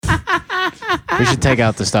We should take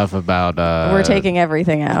out the stuff about We're taking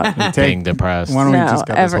everything out. being depressed. Why don't we No, just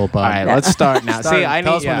cut this whole All right, podcast? let's start now. See, I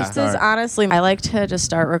Tell need us when to yeah. start. This is honestly, I like to just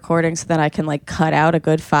start recording so that I can like cut out a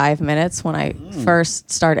good 5 minutes when I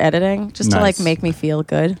first start editing, just to like Nice. make me feel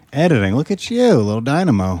good. Editing. Look at you, little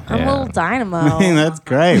dynamo. I'm Yeah. a little dynamo. I mean, that's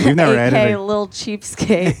great. We've never AK edited. little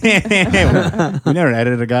cheapskate. We never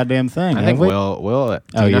edited a goddamn thing. I think have we? Will. Do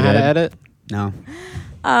Oh, you know you how to did? edit? No.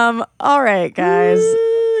 All right, guys.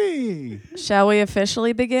 Whee! Shall we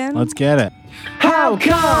officially begin? Let's get it. How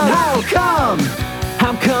come? How come?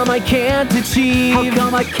 How come I can't achieve? How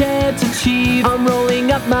come I can't achieve? I'm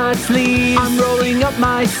rolling up my sleeves. I'm rolling up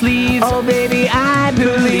my sleeves. Oh baby, I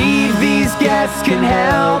believe these guests can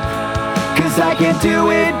help. 'Cause I can't do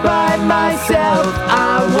it by myself.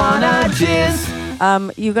 I wanna jizz.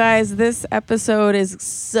 You guys, this episode is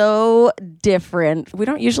so different. We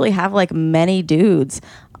don't usually have like many dudes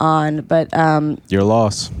on, but Your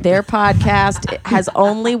loss. their podcast has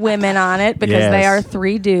only women on it because they Yes. are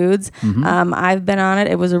 3 dudes. I've been on it.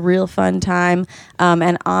 It was a real fun time.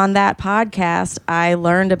 And on that podcast, I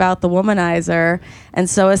learned about the womanizer. And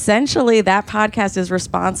so essentially that podcast is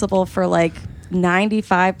responsible for like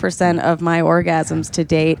 95% of my orgasms to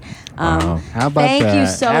date. How about Thank that? you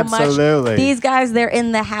so Absolutely. much. These guys, they're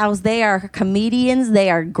in the house. They are comedians. They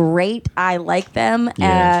are great. I like them.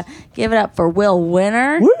 Yes. Give it up for Will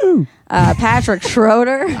Winner, Patrick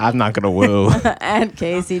Schroeder, I'm not gonna woo. and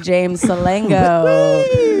Casey James Salengo.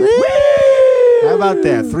 How about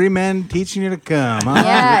that? 3 men teaching you to come. Huh?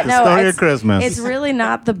 Yeah, the no, story it's, of Christmas. it's really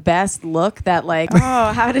not the best look that like, oh,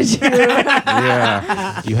 how did you?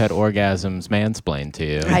 Yeah. You had orgasms mansplained to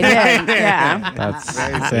you. I did, yeah.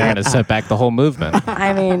 That's you're gonna set back the whole movement.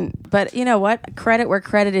 I mean, but you know what? Credit where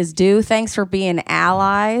credit is due. Thanks for being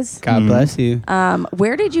allies. God bless you.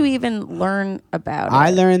 Where did you even learn about it? I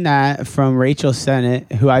learned that from Rachel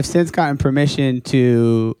Sennett, who I've since gotten permission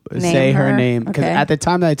to say her her? name. Because Okay. at the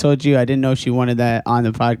time that I told you, I didn't know she wanted that on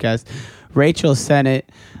the podcast. Rachel Sennett,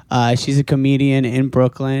 she's a comedian in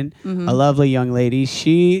Brooklyn, Mm-hmm. a lovely young lady.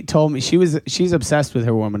 She told me she's obsessed with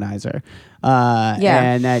her womanizer.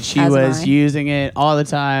 And that she as am was I. using it all the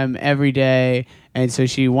time, every day. And so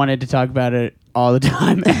she wanted to talk about it all the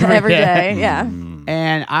time, every day. Yeah.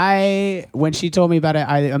 And when she told me about it,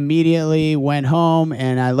 I immediately went home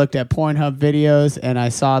and I looked at Pornhub videos and I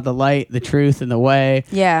saw the light, the truth, and the way.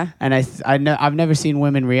 Yeah. And I've never seen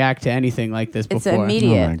women react to anything like this It's before.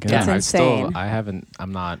 immediate. Oh my God. It's insane.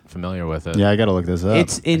 I'm not familiar with it. yeah, I got to look this up.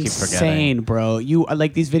 It's keep insane, forgetting. bro. You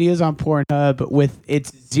like these videos on Pornhub with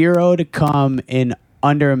it's 0 to come in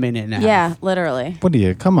under a minute and a half. Yeah, literally. What do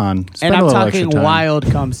you? Come on. Spend And a I'm little talking extra time. wild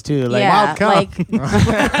comes too. Like yeah, wild cum.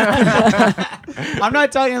 I'm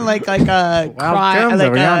not talking like a cry, comes like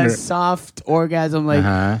over a yonder. soft orgasm. Like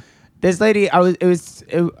Uh-huh. this lady, one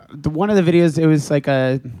of the videos. It was like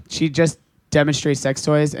she just demonstrates sex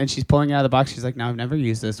toys and she's pulling it out of the box. She's like, "No, I've never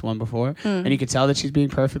used this one before," and you could tell that she's being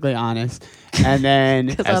perfectly honest. And then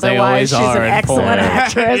As they Otherwise, always she's are an in excellent porn.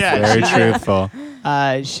 actress. Very truthful.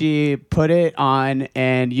 she put it on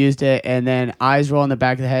and used it, and then eyes roll in the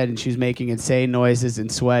back of the head, and she was making insane noises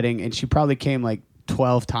and sweating, and she probably came like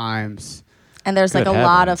 12 times. And there's like Good a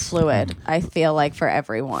lot of heavens. fluid, I feel like, for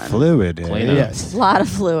everyone. Fluid. Clean eh? up. Yes. A lot of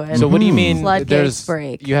fluid. So what do you mean? Floodgates There's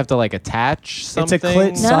break. you have to like attach something. It's a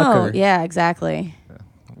clit No, sucker. yeah, exactly.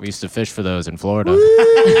 We used to fish for those in Florida.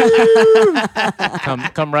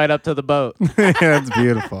 come right up to the boat. Yeah, that's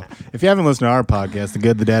beautiful. If you haven't listened to our podcast, The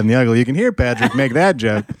Good, the Bad, and the Ugly, you can hear Patrick make that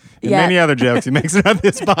joke and Yeah. many other jokes he makes on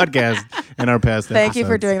this podcast and our past Thank you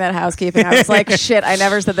for episodes. doing that housekeeping. I was like, shit, I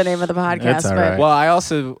never said the name of the podcast. That's all but right. Well, I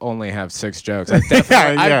also only have 6 jokes. I've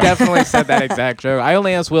definitely said that exact joke. I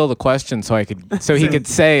only asked Will the question so he could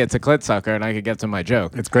say it's a clit sucker and I could get to my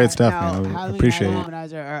joke. It's great stuff, Now, man. I Halloween appreciate it.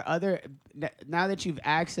 Womanizer are now that you've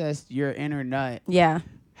accessed your inner nut, yeah.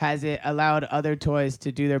 has it allowed other toys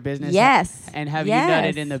to do their business? Yes. And have Yes.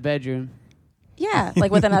 you nutted in the bedroom? Yeah,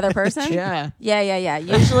 like with another person? Yeah. Yeah.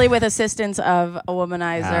 Usually with assistance of a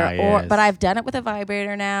womanizer, yes. but I've done it with a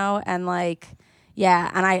vibrator now, and like,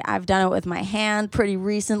 yeah, and I've done it with my hand pretty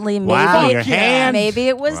recently. Maybe Wow, your hand? Maybe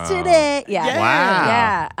it was today. Yeah.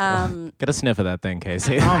 Wow. Yeah. Get a sniff of that thing,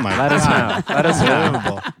 Casey. Oh my Let us God. know. Let us know.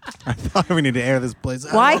 Unbelievable. I thought we need to air this place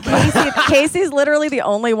out. Why Casey's literally the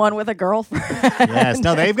only one with a girlfriend. Yes.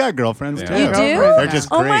 No, they've got girlfriends too. You do? They're just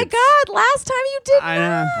Oh my creeps. God! Last time you did I know.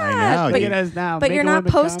 not. I know. But, Look Look at us now. but you're making not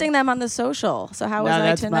women come. posting them on the social. So how was No, I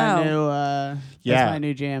that's to my know? new. Yeah. That's my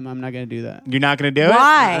new jam. I'm not gonna do that. You're not going to do it?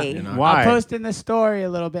 Why? Why? I'll post in the story a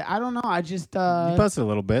little bit. I don't know. I just You posted a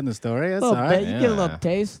little bit in the story. That's a all little right. bit. You get a Yeah. little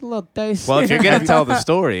taste. A little taste. Well, if you're gonna tell the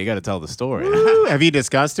story, you got to tell the story. Woo. Have you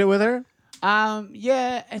discussed it with her?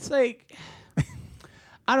 Yeah, it's like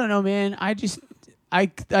I don't know, man. I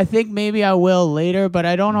think maybe I will later, but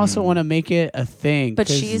I don't also want to make it a thing. But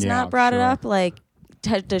she's not brought it up. Like,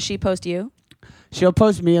 does she post you? She'll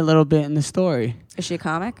post me a little bit in the story. Is she a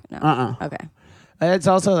comic? No. Okay. It's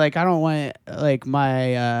also like I don't want like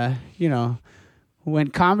my when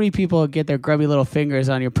comedy people get their grubby little fingers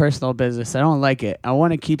on your personal business, I don't like it. I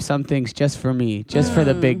want to keep some things just for me, just for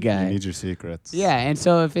the big guy. You need your secrets. Yeah, and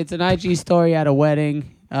so if it's an IG story at a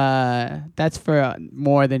wedding, that's for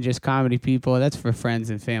more than just comedy people. That's for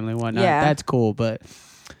friends and family and whatnot. Yeah. That's cool, but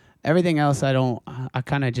everything else I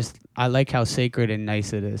like how sacred and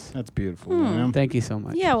nice it is. That's beautiful. Man. Thank you so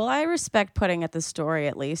much. Yeah, well, I respect putting at the story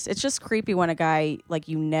at least. It's just creepy when a guy, like,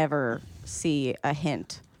 you never see a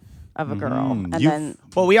hint of a girl. And then...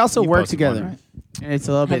 Well, we also work posted together. one, right? And it's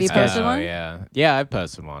a little Have bit you special. posted one? Yeah, I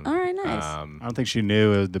posted one. All right, nice. I don't think she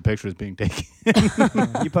knew the picture was being taken.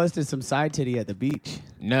 You posted some side titty at the beach.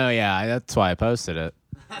 No, yeah, that's why I posted it.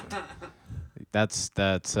 That's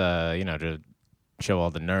to show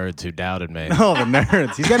all the nerds who doubted me. Oh, the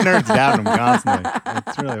nerds. He's got nerds doubting him constantly.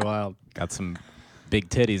 It's really wild. Got some big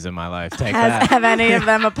titties in my life. Take Have any of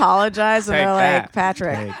them apologized? And Take they're that. like,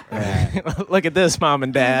 Patrick. that. Look at this, Mom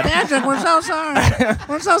and Dad. Patrick, we're so sorry.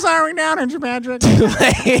 We're so sorry we doubted you, Patrick.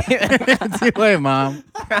 Too late, Mom.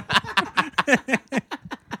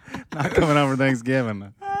 Not coming over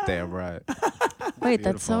Thanksgiving. Damn right. Wait,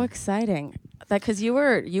 that's so Beautiful. exciting. Because you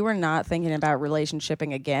were not thinking about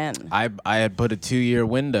relationship-ing again. I had put a 2-year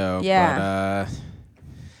window. Yeah. But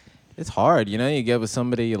it's hard, you get with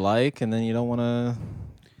somebody you like, and then you don't want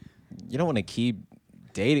to keep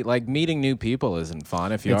dating. Like, meeting new people isn't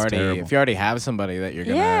fun if you It's terrible. already have somebody that you're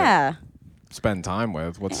gonna spend time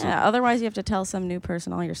with. Otherwise, you have to tell some new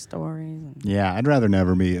person all your stories. Yeah, I'd rather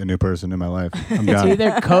never meet a new person in my life. I'm It's done.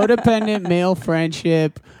 either codependent male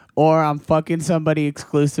friendship or I'm fucking somebody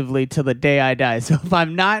exclusively till the day I die. So if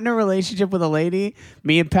I'm not in a relationship with a lady,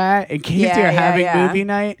 me and Pat, in case Yeah, you're yeah, having yeah. movie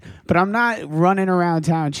night, but I'm not running around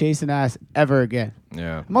town chasing ass ever again.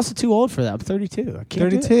 Yeah. I'm also too old for that. I'm 32. I can't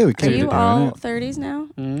do it. 32. We Are can't be you doing all it. 30s now?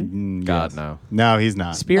 God, Yes. no. No, he's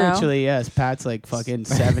not. Spiritually, yes. Pat's like fucking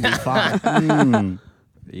 75.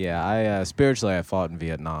 Yeah, I spiritually I fought in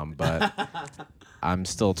Vietnam, but I'm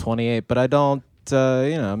still 28. But I don't.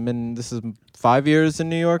 This is 5 years in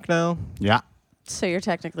New York now. Yeah. So you're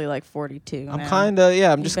technically like 42 I'm now. kind of,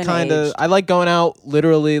 I'm You've just been kind of, aged. I like going out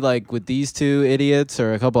literally like with these two idiots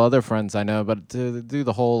or a couple other friends I know, but to do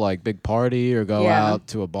the whole like big party or go Yeah. out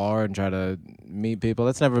to a bar and try to meet people,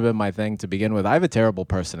 that's never been my thing to begin with. I have a terrible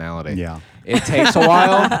personality. Yeah. It takes a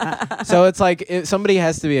while. So it's like somebody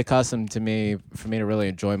has to be accustomed to me for me to really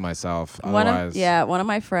enjoy myself. Otherwise, One of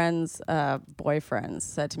my friends' boyfriends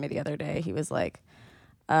said to me the other day, he was like,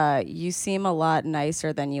 you seem a lot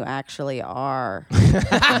nicer than you actually are.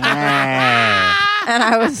 And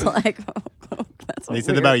I was like, that's a They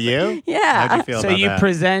said weird about thing. you? Yeah. How'd you feel So about you that?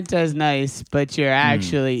 present as nice, but you're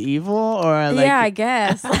actually evil, or like Yeah, I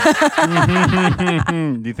guess. Do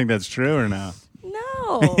you think that's true or no?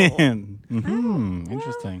 No.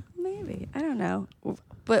 Interesting. Maybe. I don't know.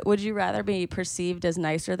 But would you rather be perceived as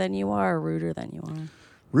nicer than you are or ruder than you are?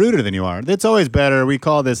 Ruder than you are. It's always better. We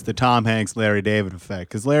call this the Tom Hanks Larry David effect.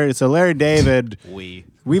 Because Larry David,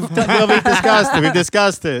 we've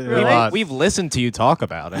discussed it a lot. We've listened to you talk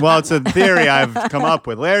about it. Well, it's a theory I've come up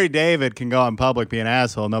with. Larry David can go out in public, be an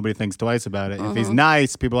asshole. Nobody thinks twice about it. If he's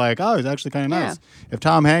nice, people are like, oh, he's actually kind of nice. If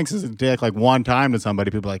Tom Hanks is a dick like one time to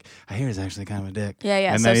somebody, people are like, I hear he's actually kind of a dick. Yeah,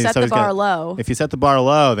 yeah. And So then set the he's bar got- low. If you set the bar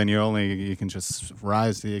low, then you can just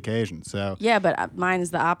rise to the occasion. So Yeah, but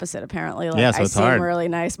mine's the opposite apparently. Like, Yeah, so I it's seem hard. really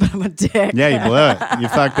nice, but I'm a dick. yeah, you blew it. You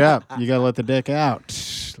fucked up. You got to let the dick out.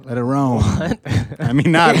 Let it roam. I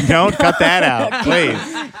mean, don't cut that out, please.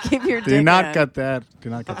 Keep your Do dick not in. cut that. Do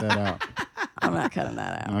not cut that out. I'm not cutting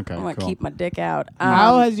that out. Okay, I'm gonna cool. keep my dick out.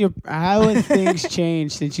 how has things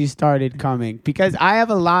changed since you started coming? Because I have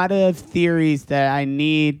a lot of theories that I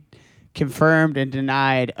need confirmed and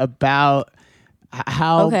denied about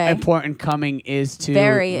how Okay. important coming is to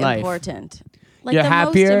very life. important. Like You're the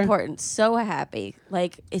happier? most important. So happy.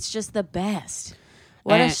 Like it's just the best.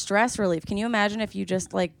 What a And- stress relief. Can you imagine if you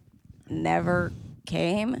just like never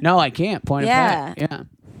came? No, I can't. Point Yeah. of fact.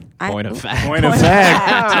 Yeah. Point of fact. Point of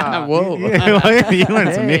fact. Whoa. You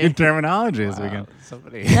learned some new terminology this weekend.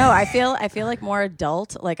 Somebody. No, I feel like more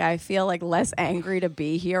adult. Like I feel like less angry to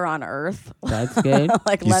be here on Earth. That's good.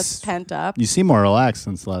 Like You less s- pent up. You seem more relaxed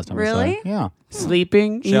since the last time. Really? I saw you. Yeah.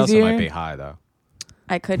 Sleeping She also easier. might be high though.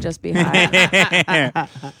 I could just be high.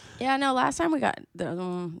 Yeah, no, last time we got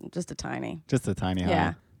just a tiny. Just a tiny high.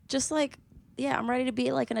 Yeah. Just like, yeah, I'm ready to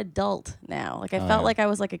be like an adult now. Like I Oh, felt yeah. like I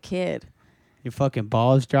was like a kid. Your fucking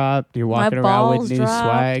balls dropped. You're My walking around with balls new dropped.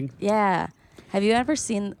 swag. Yeah. Have you ever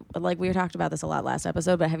seen, like we talked about this a lot last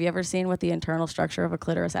episode, but have you ever seen what the internal structure of a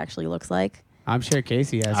clitoris actually looks like? I'm sure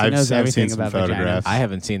Casey has. He I've knows seen everything some about photographs. I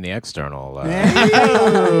haven't seen the external. But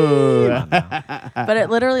it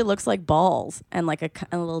literally looks like balls and like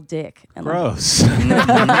a little dick. And Gross. What?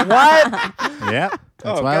 Yeah.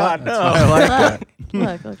 That's why God, that's why I like that.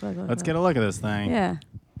 Look. Let's get a look at this thing. Yeah.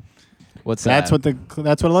 What's that? That's what it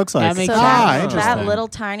looks like. That makes So sense. that Interesting. little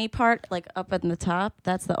tiny part, like up at the top,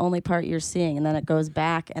 that's the only part you're seeing, and then it goes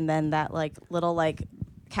back, and then that like little like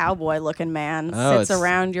cowboy looking man sits it's-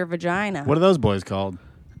 around your vagina. What are those boys called?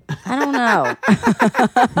 I don't know.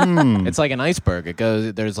 It's like an iceberg. It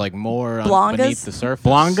goes. There's like more Blongas? beneath the surface.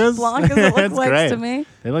 Blongas? Long as it That's looks like great. to me.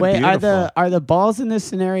 They look Wait, beautiful. are the balls in this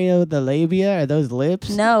scenario the labia? Are those lips?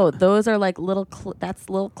 No, those are like little. That's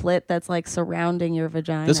little clit that's like surrounding your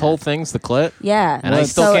vagina. This whole thing's the clit, Yeah, and I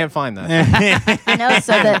still So- can't find that. I know,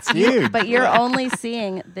 so that's huge. but you're only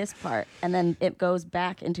seeing this part, and then it goes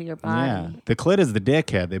back into your body. Yeah. The clit is the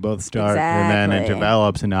dickhead. They both start and then it Exactly.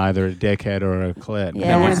 develops into either a dickhead or a clit.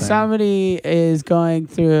 Yeah. And when Interesting. somebody is going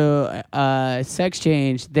through sex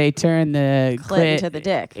change, they turn the Clit into the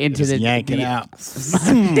dick. into Just the yank it the- out.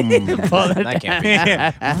 That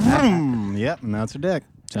can't be. Yep, and that's her dick.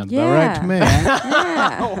 Sounds Yeah. about right to me.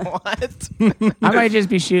 Yeah. I might just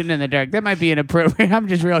be shooting in the dark. That might be inappropriate. I'm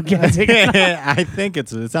just real guessing. I think it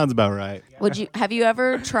sounds about right. Have you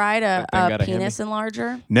ever tried a That thing got a penis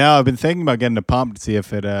enlarger? No, I've been thinking about getting a pump to see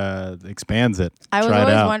if it expands it. I was Try it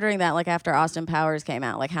always out. wondering that, like after Austin Powers came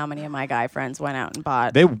out, like how many of my guy friends went out and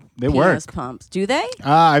bought They penis work. pumps? Do they?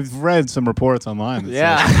 I've read some reports online. That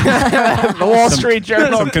Yeah. the Wall Street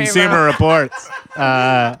Journal. some consumer reports.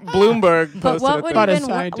 Bloomberg But posted what a would thing. About a even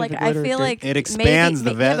scientific like? I feel literature. like It expands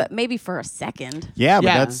maybe, the vet. Yeah, but maybe for a second. Yeah, but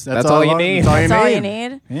Yeah. that's all you need. That's all you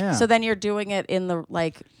need. Yeah. So then you're doing it in the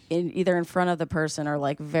either in front of the person or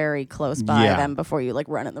like very close by Yeah. them before you like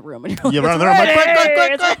run in the room and you're You like, run in the room like,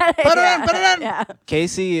 quick, "It's put it ready." in, put it in. Yeah.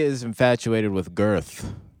 Casey is infatuated with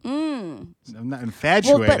girth. I'm not Well,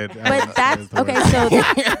 infatuated. but that's the okay. word.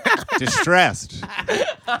 So Distressed.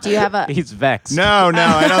 do you have a? He's vexed. No,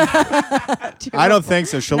 I don't. I don't think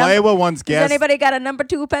so. Shalewa once Has guessed. anybody got a number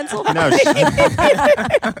 2 pencil? No, real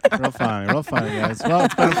funny, guys. Well,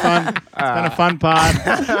 it's been a fun pod.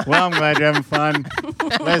 Well, I'm glad you're having fun.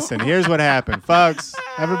 Listen, here's what happened, folks.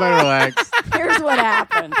 Everybody relax. Here's what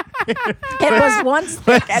happened. It was once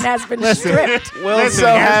thick and has been stripped. Will's so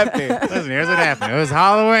happy. Listen, here's what happened. It was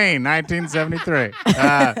Halloween, 1973.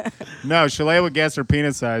 No, Shalewa guessed her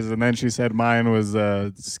penis size, and then she said mine was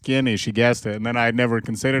skinny. She guessed it, and then I'd never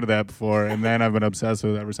considered that before, and then I've been obsessed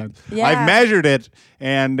with it ever since. Yeah. I've measured it,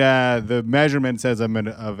 and the measurement says I'm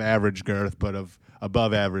of average girth, but of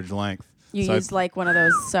above average length. You So used like one of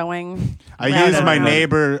those sewing. I No, used no, my no.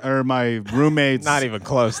 neighbor or my roommate's. Not even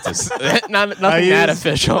close to. Nothing I that used-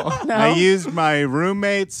 official. No? I used my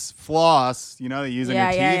roommate's floss, they use on Yeah,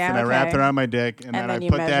 your teeth, yeah, yeah, and I wrapped it okay. around my dick, and then I then you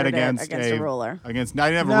put that measured it against against a ruler. Against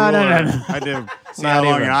I didn't have a No, ruler. no, no. I had to see Not how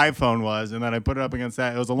long even. an iPhone was, and then I put it up against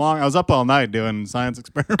that. It was I was up all night doing science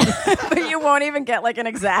experiments, But you won't even get like an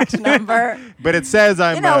exact number. but it says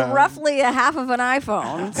I'm Roughly a half of an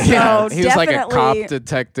iPhone. So He was like a cop definitely-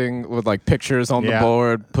 detecting with like pictures on Yeah. the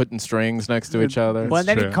board, putting strings next to each other. Well,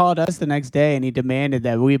 then he true. called us the next day and he demanded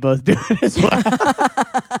that we both do it as well.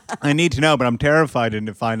 I need to know, but I'm terrified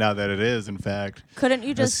to find out that it is, in fact. Couldn't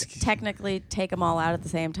you just technically take them all out at the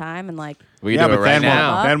same time and like? We yeah, do it but right then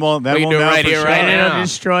now. Then We we'll do it know right for here, sure. right And now. it'll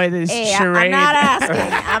destroy this Hey, charade. I'm not asking.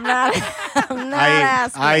 I'm not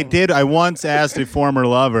asking. I once asked a former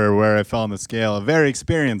lover where I fell on the scale, a very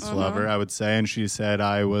experienced Mm-hmm. lover, I would say, and she said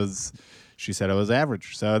I was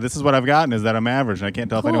average. So this is what I've gotten, is that I'm average. And I can't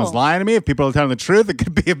tell if anyone's Cool. lying to me. If people are telling the truth, it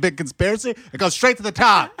could be a big conspiracy. It goes straight to the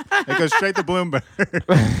top. It goes straight to Bloomberg.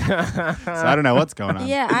 So I don't know what's going on.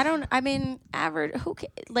 Yeah, I mean, average.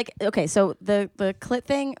 Okay, so the clit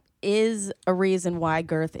thing is a reason why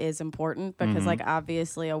girth is important because, Mm-hmm. like,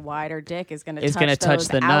 obviously a wider dick is going to It's gonna touch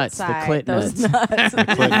the nuts, the clit those nuts. nuts,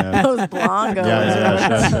 Clit nuts. those blongos.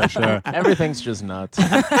 Yeah, sure. Everything's just nuts.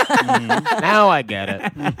 Now I get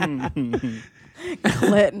it.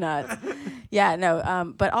 Clit nuts. Yeah,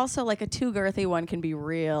 no. But also, like, a too girthy one can be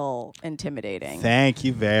real intimidating. Thank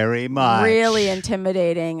you very much. Really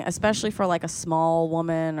intimidating, especially for like a small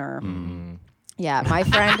woman or. Yeah, my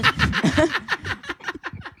friend.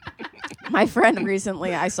 My friend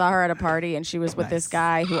recently, I saw her at a party, and she was with this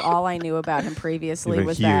guy who all I knew about him previously You have a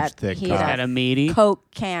was huge, that thick he cock. had Got a meaty. Coke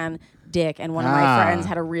can dick, and one of my Ah. friends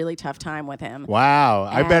had a really tough time with him. Wow.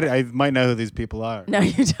 I Yeah. bet I might know who these people are. No,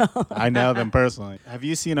 you don't. I know them personally. Have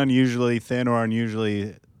you seen unusually thin or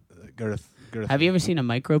unusually girth girthy. Have you ever seen a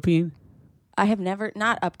micropene? I have never,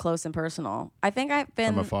 not up close and personal. I think I've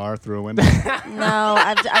been. From afar through a window? No,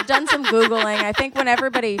 I've done some Googling. I think when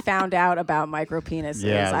everybody found out about micro penises,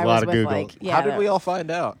 Yeah, I a was lot of with Google. like, yeah. How did we all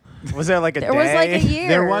find out? Was there like a There day? was like a year.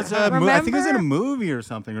 There was a movie. I think it was in a Remember? movie or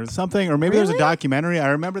something, or maybe there was a Really? documentary. I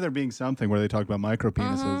remember there being something where they talked about micro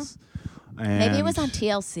penises. Maybe it was on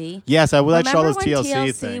TLC. Yes, I watched all those Remember when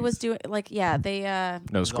TLC TLC things. was doing like they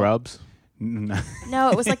No scrubs. No. no,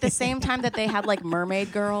 it was like the same time that they had like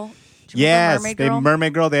Mermaid Girl. Do you remember Yes, Mermaid Girl?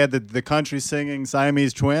 Mermaid Girl. They had the country singing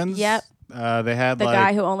Siamese twins. Yep. They had The like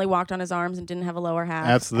guy who only walked on his arms and didn't have a lower half.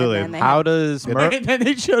 Absolutely. And then they How had- does And then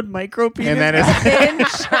they showed micropene. and then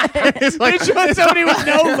it's they showed somebody with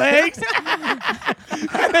no legs.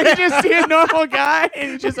 And then you just see a normal guy,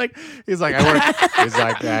 and he's just like, he's like I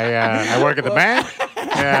work at the bank.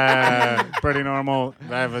 Pretty normal.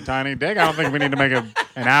 I have a tiny dick. I don't think we need to make an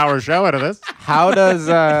hour show out of this. how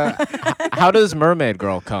does Mermaid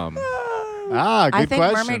Girl come? Good I think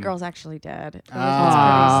question. Mermaid Girl's actually dead. It was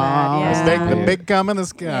Ah. pretty sad. The Yeah. big cum in the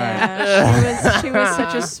sky. Yeah, she was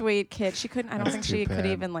such a sweet kid. She couldn't. I don't That's think too she could bad.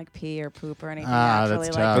 even like pee or poop or anything. Ah, actually, that's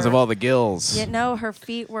like, tough. Because of her- all the gills. Yeah, no, her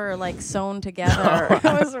feet were like sewn together. It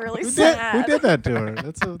was really sad. Who did that to her?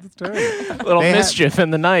 That's terrible. Little They had- mischief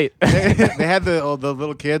in the night. They had the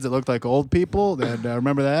little kids that looked like old people. That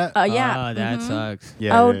remember that? Yeah. oh, that mhm. sucks.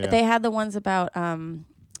 Oh, yeah. they had the ones about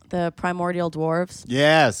the primordial dwarves.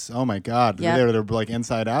 Yes. Oh my God. Yep. They're like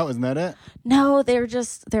inside out. Isn't that it? No, they're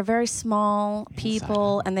very small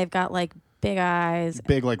people, and they've got like big eyes.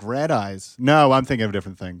 Big like red eyes. No, I'm thinking of a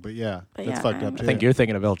different thing. But yeah, But that's yeah, fucked up I too. think you're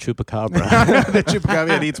thinking of El Chupacabra. the chupacabra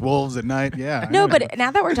that eats wolves at night. Yeah. I No, know. but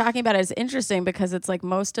now that we're talking about it, it's interesting because it's like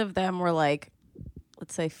most of them were like,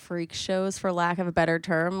 let's say freak shows for lack of a better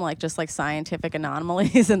term, like just like scientific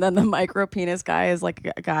anomalies, and then the micro penis guy is like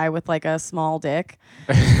a guy with like a small dick.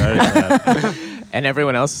 And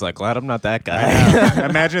everyone else is like, glad I'm not that guy.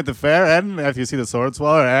 Imagine at the fair, and if you see the sword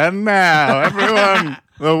swallower, and now everyone,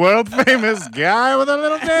 the world famous guy with a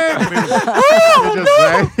little dick.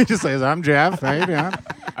 He just says, "I'm Jeff. How you doing?" I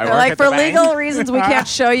They're work like, at the for bank. legal reasons, we can't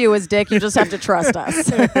show you his dick. You just have to trust us.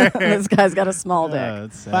 This guy's got a small dick.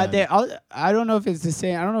 That's sad. But I don't know if it's the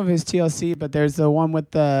same. I don't know if it's TLC, but there's the one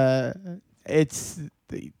with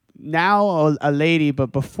now a lady,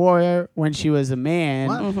 but before when she was a man,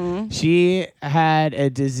 What? she had a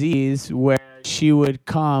disease where she would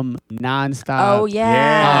come nonstop. Oh,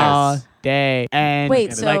 yeah. all day. And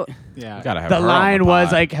Wait, so yeah. Gotta have the her on line the was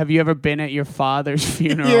pod. like, "Have you ever been at your father's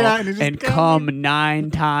funeral Yeah, and it just and comes- come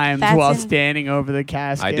 9 times That's while in- standing over the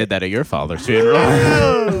casket?" I did that at your father's funeral.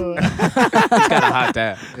 He's got a hot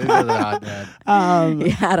dad. It is a hot dad. he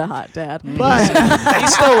had a hot dad. But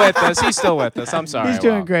He's still with us. I'm sorry. he's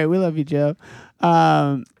doing Wow. great. We love you, Joe.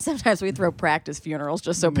 Sometimes we throw practice funerals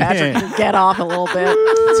just so Patrick can get off a little bit.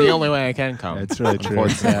 It's the only way I can come. It's really true.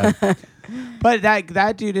 Unfortunately. But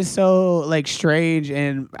that dude is so like strange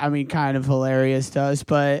and I mean kind of hilarious to us.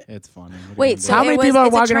 But It's funny. What are you Wait, gonna do? so how it many was- people are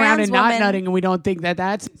it's a walking around trans and not woman- nutting and we don't think that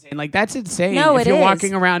that's insane? Like that's insane. No, if it you're is.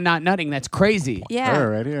 walking around not nutting, that's crazy. Yeah.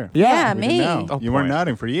 Her right here. Yeah, We didn't me. know. Oh, You weren't boy.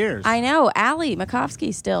 nodding for years. I know. Allie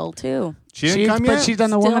Makovsky still, too. She didn't come but yet. she's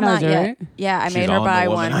done the Still not womanizer, yet. right? Yeah, I She's made her on the buy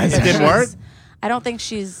one. Womanizer. but It didn't work? she's- I don't think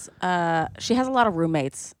she's. She has a lot of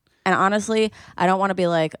roommates, and honestly, I don't want to be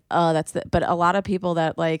like, oh, that's the. But a lot of people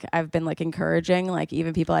that like I've been like encouraging, like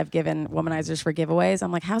even people I've given womanizers for giveaways.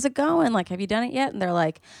 I'm like, how's it going? Like, have you done it yet? And they're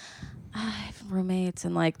like, I have roommates,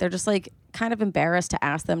 and like they're just like kind of embarrassed to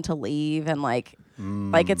ask them to leave, and like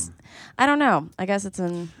it's. I don't know. I guess it's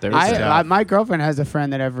in. There's a- My girlfriend has a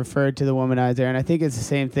friend that I've referred to the womanizer, and I think it's the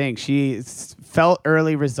same thing. She felt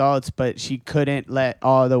early results, but she couldn't let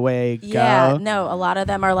all the way go. Yeah, no, a lot of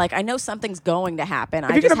them are like, I know something's going to happen. If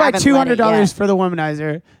I you're just gonna buy haven't let it $200 yet. for the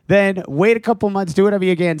womanizer, then wait a couple months, do whatever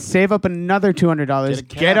you can, save up another $200, get a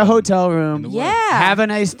cabin hotel room, Yeah. have a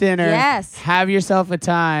nice dinner, Yes. have yourself a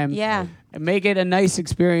time, Yeah. make it a nice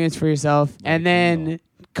experience for yourself, and then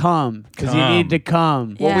come because you need to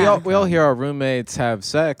come. Yeah. Well, we all hear our roommates have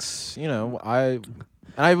sex. You know,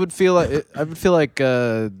 I would feel like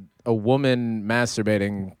a woman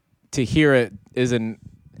masturbating. To hear it isn't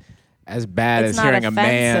as bad It's as not hearing a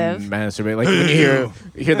man offensive. masturbate. Like when you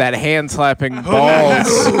hear that hand slapping balls.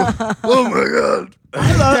 Oh my God.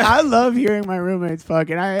 I love hearing my roommates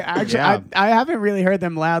fucking. I actually Yeah. I haven't really heard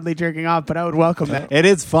them loudly jerking off, but I would welcome that. It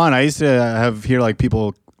is fun. I used to hear like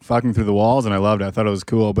people fucking through the walls, and I loved it. I thought it was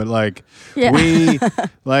cool. But like Yeah. we've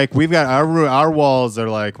got our walls are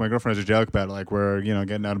like, my girlfriend has a joke about it, like we're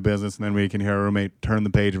getting out of business, and then we can hear our roommate turn the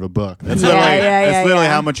page of a book. That's literally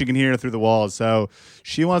how much you can hear through the walls. So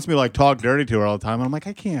she wants me to like talk dirty to her all the time, and I'm like,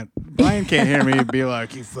 I can't. Brian can't hear me be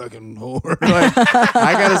like, you fucking whore. Like,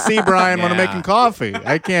 I gotta see Brian when I'm making coffee.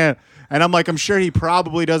 I can't. And I'm like, I'm sure he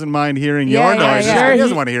probably doesn't mind hearing your noise. Yeah. He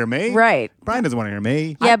doesn't want to hear me. Right. Brian doesn't want to hear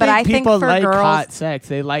me. Yeah, but I think people for like girls, hot sex.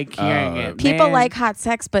 They like hearing it. people Man. like hot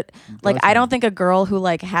sex, but like I don't think a girl who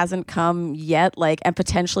like hasn't come yet, like and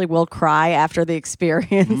potentially will cry after the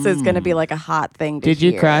experience is going to be like a hot thing to Did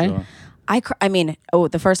you hear. cry? I mean,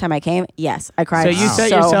 the first time I came, yes, I cried. So you set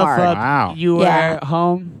so yourself hard. up. Wow. You were Yeah.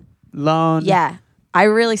 home, alone. Yeah, I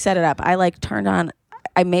really set it up. I like turned on.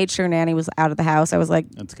 I made sure Nanny was out of the house. I was like,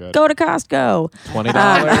 That's good. go to Costco.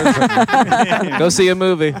 $20. Go see a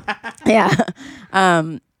movie. Yeah.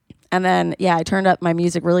 And then, I turned up my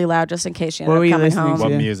music really loud just in case she What were ended you up coming listening home. to?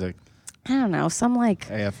 What Yeah. music? I don't know, some like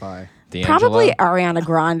AFI. D'Angelo? probably Ariana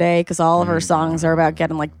Grande because all of her songs are about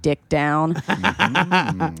getting like dick down. She's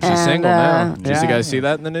And, single now. Did yeah. you guys see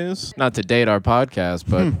that in the news? Not to date our podcast,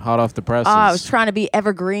 but hot off the presses. Oh, I was trying to be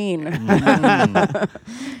evergreen.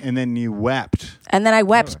 And then you wept. And then I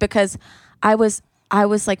wept because I was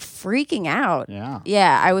like freaking out. Yeah.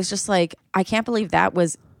 Yeah, I was just like, I can't believe that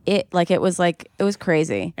was it. Like it was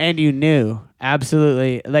crazy. And you knew.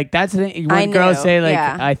 Absolutely. Like, that's the thing. I When girls knew, say, like,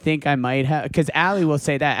 yeah. I think I might have. Because Allie will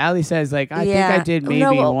say that. Allie says, like, I think I did maybe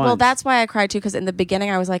well, once. Well, that's why I cried too, because in the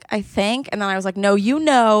beginning I was like, I think. And then I was like, no,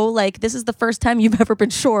 like, this is the first time you've ever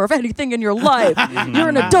been sure of anything in your life. You're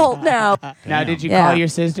an adult now. Now, did you Yeah. call your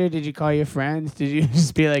sister? Did you call your friends? Did you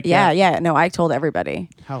just be like, Yeah. No, I told everybody.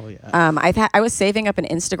 Hell yeah. I was saving up an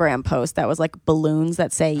Instagram post that was like balloons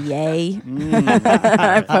that say yay.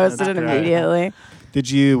 I posted it immediately.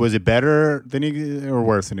 Was it better than you or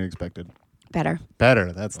worse than you expected? Better.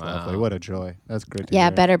 Better. That's lovely. What a joy. That's great to Yeah,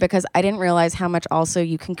 hear. better because I didn't realize how much also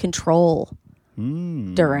you can control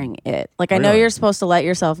during it. Like I know Really? you're supposed to let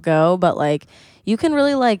yourself go, but like you can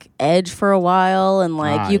really like edge for a while and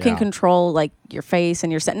like you can yeah. control like your face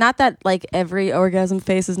and your not that like every orgasm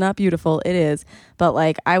face is not beautiful. It is. But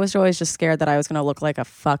like I was always just scared that I was going to look like a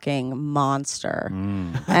fucking monster.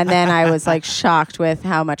 And then I was like shocked with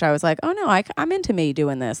how much I was like, "Oh no, I'm into me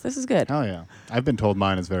doing this. This is good." Oh yeah. I've been told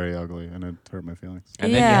mine is very ugly and it hurt my feelings.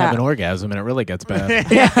 and then you have an orgasm and it really gets bad.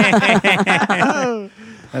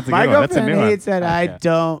 That's a My good one. That's a girlfriend new one. hates that I Okay.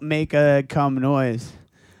 don't make a cum noise.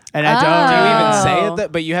 And I Do don't. you even Oh. say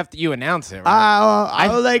it? But you announce it, right? I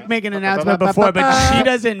will like make an announcement before, but she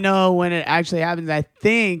doesn't know when it actually happens. I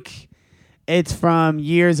think it's from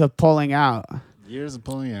years of pulling out, Years of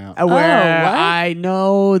pulling out. where what? I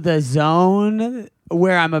know the zone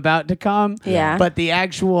where I'm about to come. Yeah. But the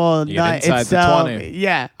actual You get nut inside the itself, 20.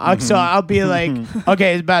 yeah. So I'll be like,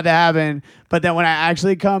 okay, it's about to happen. But then when I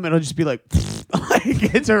actually come, it'll just be like,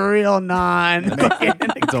 like it's a real non.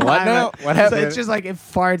 It's a what now? What So happened? it's just like it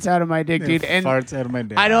farts out of my dick, dude. And farts out of my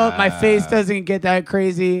dick. I don't. My face doesn't get that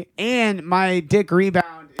crazy, and my dick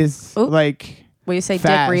rebound is Oop. like Will you say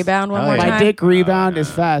fast. dick rebound one Oh, more yeah. time? my dick rebound is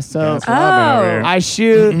fast. So That's what I'm over here. I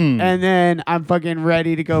shoot, and then I'm fucking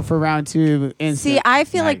ready to go for round two. Instant. See, I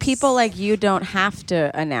feel like Nice. people like you don't have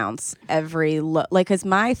to announce every like, because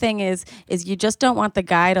my thing is you just don't want the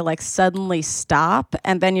guy to like suddenly stop,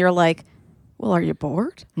 and then you're like, well, are you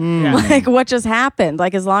bored? Yeah. Like, what just happened?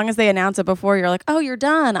 Like, as long as they announce it before, you're like, oh, you're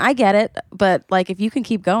done. I get it. But like, if you can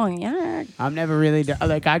keep going, yeah, I'm never really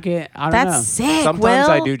like I don't that's know. sick. Sometimes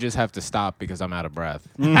Will. I do just have to stop because I'm out of breath.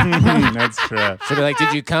 That's true. She'll be like,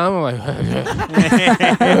 "Did you come?" I'm like,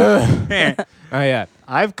 "Oh yeah."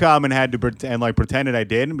 I've come and had to pretended I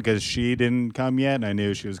didn't because she didn't come yet and I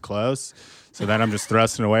knew she was close. So then I'm just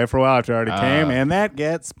thrusting away for a while after I already came, and that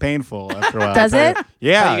gets painful after a while. Does it?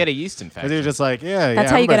 Yeah. How you get a yeast Because infection. you're just like, yeah. That's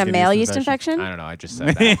yeah, how you get a everybody's male getting yeast infection. I don't know. I just said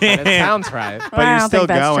that. But it sounds right. But I you're don't still think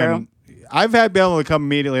that's going. I've had been able to come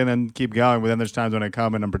immediately and then keep going, but then there's times when I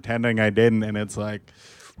come and I'm pretending I didn't, and it's like,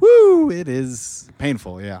 woo, it is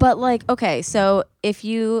painful. Yeah. But like, okay, so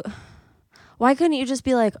why couldn't you just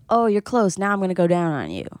be like, oh, you're close. Now I'm going to go down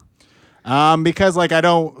on you. Because like I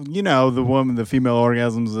don't, the female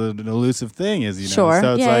orgasm's an elusive thing, as you know. Sure.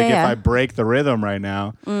 So it's Yeah, like yeah, if yeah. I break the rhythm right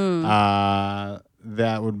now,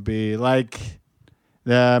 that would be like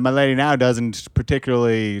my lady now doesn't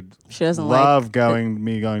particularly She doesn't love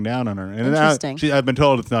me going down on her. And Interesting. I've been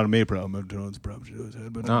told it's not a me problem. I've been told it's a problem. She always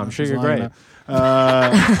had, but No, I'm sure she's you're lying great.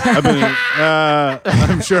 now.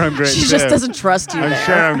 I'm sure I'm great She too. just doesn't trust you. I'm there.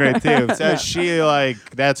 sure I'm great too. So she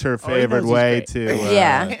that's her favorite knows he's way great. to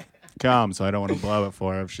Yeah. come, so I don't want to blow it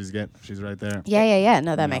for her if she's right there. Yeah.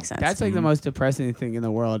 No, that makes sense. That's like the most depressing thing in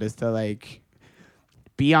the world is to like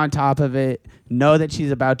be on top of it, know that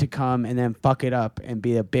she's about to come, and then fuck it up and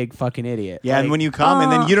be a big fucking idiot. Yeah, like, and when you come,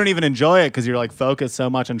 and then you don't even enjoy it because you're like focused so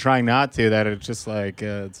much on trying not to that it's just like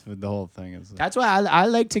it's the whole thing is. That's why I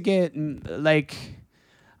like to get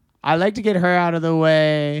I like to get her out of the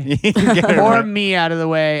way or me out of the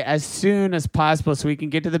way as soon as possible so we can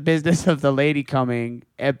get to the business of the lady coming.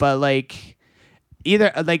 But like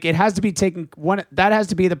either like it has to be taken one that has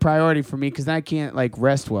to be the priority for me because then I can't like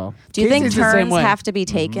rest well. Do you think Casey's the same turns way. have to be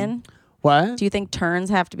taken? What? Do you think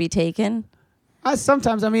turns have to be taken?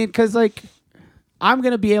 Sometimes I mean because like I'm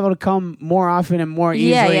gonna be able to come more often and more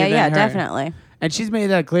easily. Yeah, than her. definitely. And she's made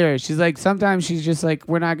that clear. She's like, sometimes she's just like,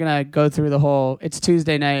 we're not going to go through the whole, it's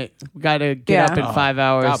Tuesday night. We got to get up in 5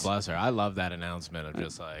 hours. God bless her. I love that announcement of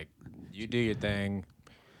just like, you do your thing,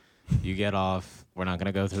 you get off. We're not going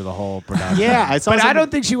to go through the whole production. Yeah, I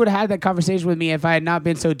don't think she would have had that conversation with me if I had not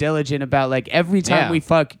been so diligent about like every time we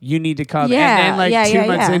fuck, you need to come. Yeah, and then like 2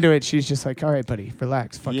 months yeah. into it, she's just like, all right, buddy,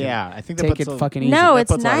 relax. Fucking I think that take puts it a- fucking easy. No, That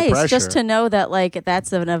it's puts a lot of nice just pressure. to know that like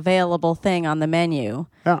that's an available thing on the menu.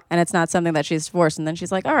 Yeah. And it's not something that she's forced. And then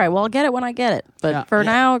she's like, all right, well, I'll get it when I get it. But Yeah. for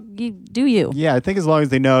now, you do you. Yeah, I think as long as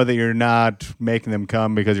they know that you're not making them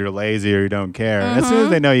come because you're lazy or you don't care. As soon as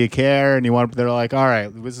they know you care and you want, they're like, all right,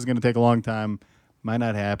 this is going to take a long time. Might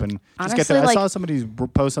not happen. Just get Honestly, there. I like- saw somebody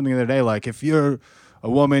post something the other day, like, if you're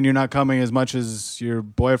a woman, you're not coming as much as your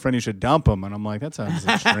boyfriend, you should dump him. And I'm like, that sounds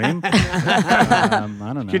extreme. I don't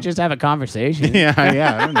know. You could just have a conversation. yeah.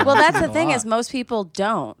 I don't know. Well, This that's is the a thing lot. is most people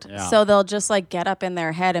don't. Yeah. So they'll just like get up in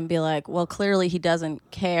their head and be like, well, clearly he doesn't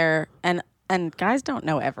care. And guys don't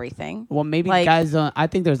know everything. Well, maybe Like- guys don't. I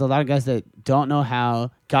think there's a lot of guys that don't know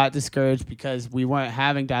how, got discouraged because we weren't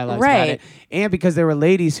having dialogues about Right. it, and because there were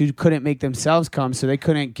ladies who couldn't make themselves come, so they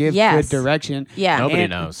couldn't give Yes. good direction. Yeah. Nobody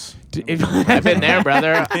And- knows. If- I've been there,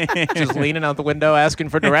 brother. Just leaning out the window asking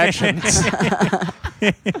for directions.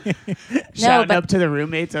 Shouting but- up to the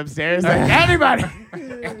roommates upstairs, like everybody.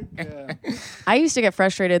 I used to get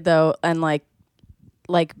frustrated though, and like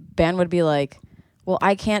Ben would be like, well,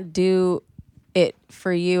 I can't do it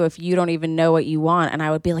for you if you don't even know what you want. And I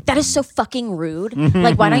would be like, that is so fucking rude.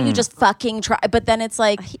 Like, why don't you just fucking try? But then it's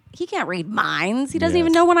like, he can't read minds. He doesn't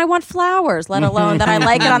even know when I want flowers, let alone that I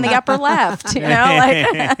like it on the upper left, you know?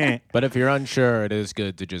 Like, But if you're unsure, it is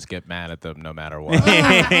good to just get mad at them no matter what.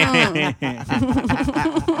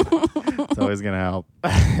 It's always going to help.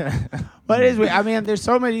 But it is weird. I mean, there's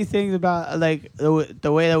so many things about like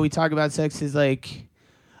the way that we talk about sex is like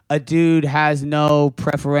a dude has no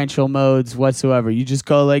preferential modes whatsoever. You just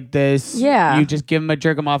go like this. Yeah. You just give him a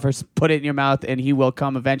jerk him off or put it in your mouth and he will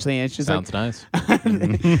come eventually. And it's just Sounds nice. like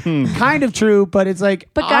kind of true, but it's like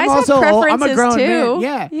But I'm guys have also old. I'm a preferences grown too. man.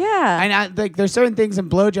 Yeah. Yeah. And I, like there's certain things in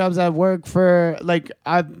blowjobs I've worked for. Like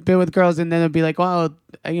I've been with girls and then they'll be like, well,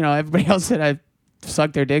 you know, everybody else that I've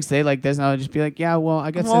sucked their dicks, they like this, and I'll just be like, yeah, well,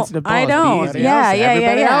 I got sensitive balls. I Be don't. easy. Yeah.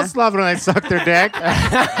 Everybody else loves when I suck their dick.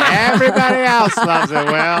 Everybody else loves it,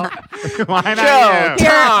 Will. Why not you?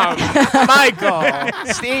 Tom,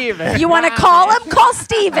 Michael, Steven. You want to call him? Call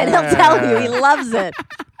Steven. He'll tell you. He loves it.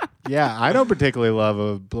 Yeah, I don't particularly love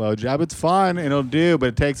a blowjob. It's fun and it'll do, but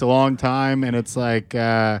it takes a long time, and it's like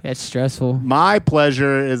It's stressful. my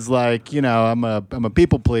pleasure is like, you know, I'm a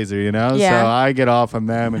people pleaser, you know, Yeah. so I get off on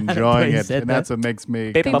them enjoying you it, said and that. that's what makes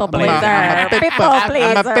me. People pleaser. I'm a People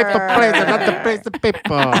pleaser, not to pleaser. please the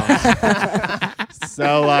people.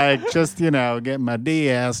 So like, just getting my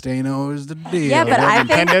DS, you know, is the deal. Yeah, but I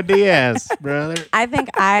think- Nintendo DS, brother. I think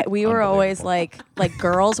we were always like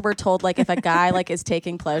girls were told like if a guy like is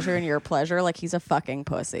taking pleasure in your pleasure, like he's a fucking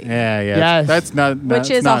pussy. Yeah. Yes. That's not. Which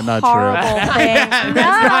is not a not horrible true. thing.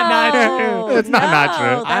 not true. It's not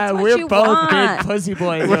true. That's what We're you both want. big pussy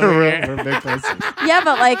boys. We're over here. we're big pussies. Yeah,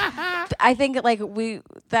 but like I think like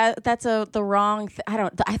that's the wrong.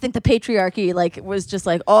 I think the patriarchy like was just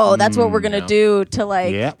like, oh, that's what we're gonna no. do to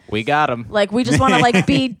like. Yeah. We got him. Like we just want to like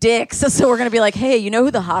be dicks, so we're gonna be like, hey, you know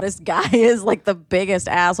who the hottest guy is? Like the biggest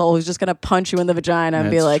asshole who's just gonna punch you in the vagina and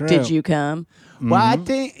be That's like, true. did you come? Well, I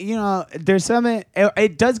think, there's something,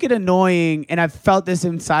 it does get annoying, and I've felt this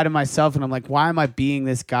inside of myself, and I'm like, why am I being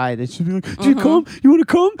this guy that should be like, do you come? You want to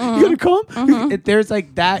come? You got to come? There's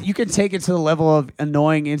like that, you can take it to the level of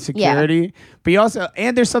annoying insecurity, but you also,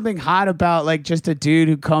 and there's something hot about like just a dude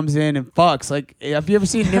who comes in and fucks. Like, have you ever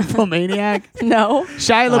seen Nymphomaniac? No.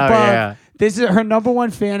 Shia LaBeouf. yeah. This is her number one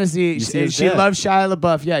fantasy. see his She dick. loves Shia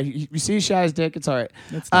LaBeouf. Yeah, you see Shia's dick. It's all right.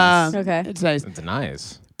 That's nice. Okay. It's nice. It's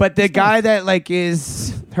nice. But the guy that like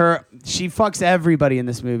is her, she fucks everybody in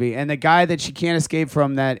this movie, and the guy that she can't escape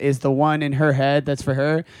from that is the one in her head that's for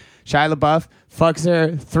her. Shia LaBeouf fucks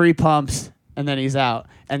her 3 pumps and then he's out.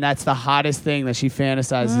 And that's the hottest thing that she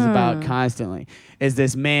fantasizes about constantly is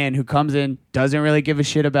this man who comes in, doesn't really give a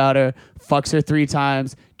shit about her, fucks her 3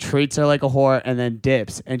 times, treats her like a whore, and then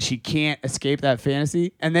dips. And she can't escape that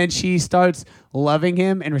fantasy. And then she starts loving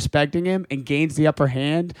him and respecting him and gains the upper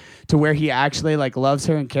hand to where he actually like loves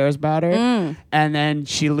her and cares about her. And then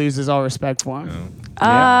she loses all respect for him.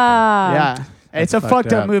 Yeah. It's a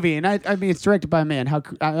fucked up movie, and I mean it's directed by a man. I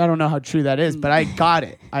don't know how true that is, but I got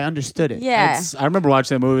it. I understood it. Yeah. I remember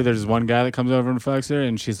watching that movie. There's this one guy that comes over and fucks her,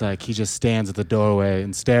 and she's like, he just stands at the doorway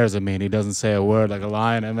and stares at me, and he doesn't say a word, like a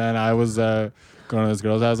line. And then I was going to this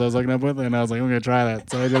girl's house I was looking up with, and I was like, I'm gonna try that.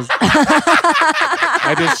 So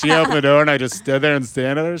she opened the door, and I just stood there and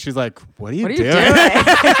stared at her. She's like, what are you doing?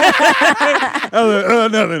 I was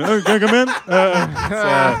like, nothing. Can I come in?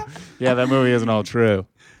 Yeah, that movie isn't all true.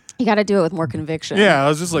 You got to do it with more conviction. Yeah, I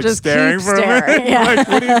was just like staring for a minute. Yeah. Like,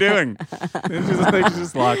 what are you doing? And she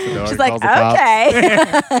just locks the door. She's and like, calls the cops.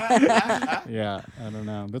 okay. Yeah, I don't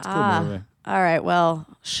know. That's a cool movie. All right. Well,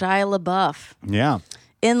 Shia LaBeouf. Yeah.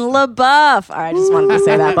 In LaBeouf. All right, I just wanted to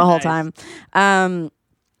say that the whole time.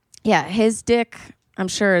 Yeah, his dick, I'm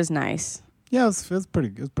sure, is nice. Yeah, it was pretty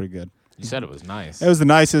good. You said it was nice. It was the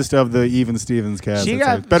nicest of the Even Stevens cast. She I'd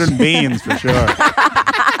got- say. Better than Beans for sure.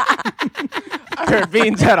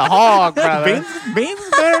 Beans had a hog, brother. Beans is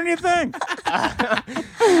better than you think. I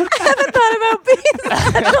haven't thought about Beans in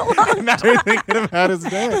such a long Now you're thinking about his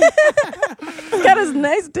dick. He's got his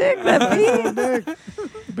nice dick, that Beans.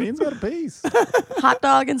 Beans got a piece. Hot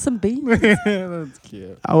dog and some beans. That's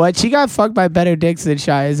cute. Oh, what? She got fucked by better dicks than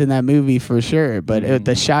Shia's in that movie for sure. But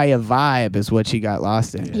the Shia vibe is what she got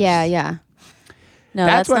lost in. Yeah. No,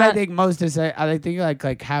 that's what not, I think most is. I think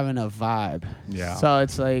like having a vibe. Yeah. So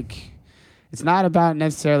it's like, it's not about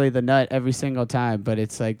necessarily the nut every single time, but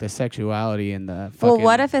it's like the sexuality and the. Well,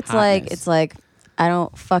 what if it's hotness. like, I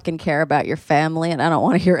don't fucking care about your family and I don't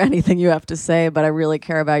want to hear anything you have to say, but I really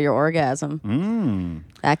care about your orgasm.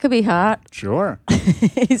 That could be hot. Sure.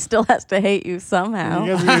 He still has to hate you somehow.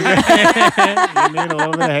 You need a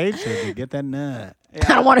little bit of hatred to get that nut.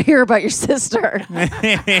 I don't want to hear about your sister.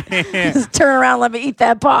 Just turn around, let me eat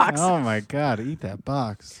that box. Oh my God, eat that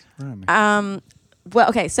box. Right, man. Well,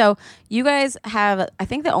 okay, so you guys have, I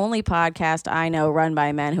think, the only podcast I know run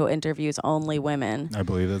by men who interviews only women. I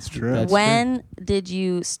believe that's true. That's When did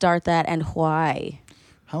you start that and why?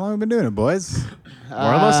 How long have we been doing it, boys? We're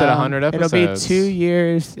almost at 100 episodes. It'll be 2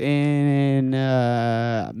 years in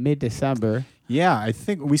mid-December. Yeah, I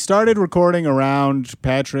think we started recording around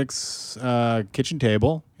Patrick's kitchen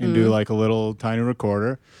table and do like a little tiny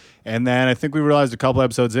recorder. And then I think we realized a couple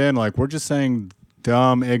episodes in, like, we're just saying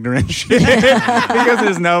dumb, ignorant shit because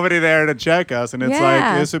there's nobody there to check us. And it's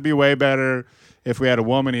like, this would be way better if we had a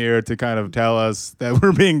woman here to kind of tell us that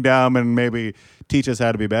we're being dumb and maybe teach us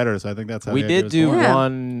how to be better. So I think that's how We the idea did was do born.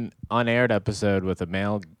 one unaired episode with a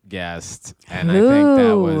male guest, and I think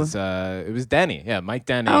that was it was Denny. Yeah, Mike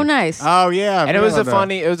Denny. Oh, nice. Oh yeah, And it was a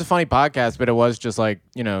funny podcast, but it was just like,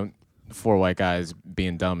 4 white guys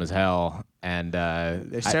being dumb as hell. And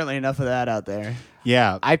There's certainly enough of that out there.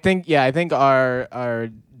 Yeah, I think our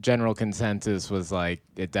general consensus was like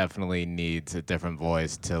it definitely needs a different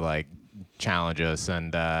voice to like challenge us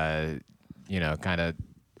and kind of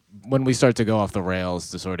when we start to go off the rails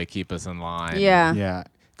to sort of keep us in line. yeah.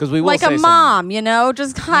 Because we will Like say a some- mom,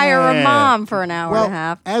 just hire a Yeah. mom for an hour Well, and a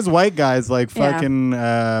half. as white guys, like Yeah. fucking,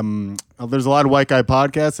 there's a lot of white guy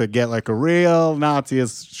podcasts that get like a real Nazi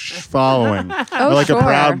following, Oh, or like sure. a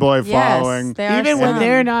Proud Boy Yes, following. there are Even when some.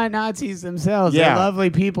 they're not Nazis themselves, Yeah. they're lovely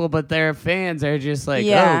people, but their fans are just like,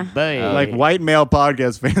 Yeah. oh, boy. Like white male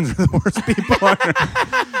podcast fans are the worst people on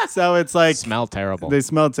earth. So it's like smell terrible. they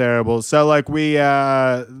smell terrible. So like we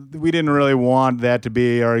didn't really want that to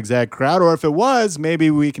be our exact crowd, or if it was,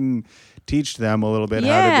 maybe we can teach them a little bit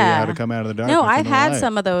how to come out of the darkness. No, I've into the had light.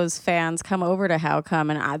 some of those fans come over to How Come,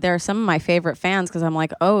 and they're some of my favorite fans because I'm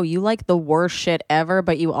like, oh, you like the worst shit ever,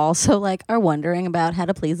 but you also like are wondering about how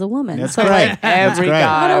to please a woman. That's So, great. like, Every That's great.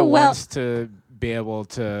 guy What a well- wants to be able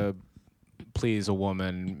to please a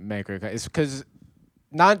woman, make her. It's because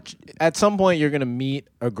not at some point you're gonna meet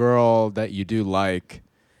a girl that you do like,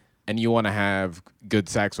 and you want to have good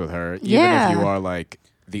sex with her, even Yeah. if you are like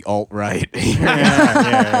the alt right.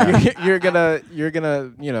 Yeah. you're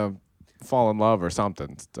gonna fall in love or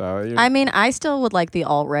something. So I mean, I still would like the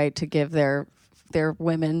alt-right to give their their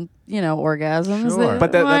women, orgasms. Sure.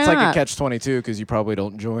 But that's like a not? catch-22 because you probably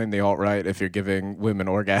don't join the alt-right if you're giving women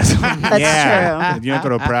orgasms. That's true. You don't go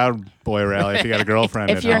to a Proud Boy rally if you got a girlfriend.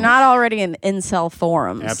 If at you're home. not already in incel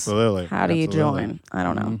forums. Absolutely. How do you Absolutely. join? I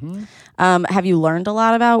don't know. Have you learned a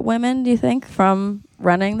lot about women, do you think, from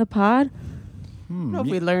running the pod? I don't know if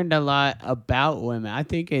we learned a lot about women. I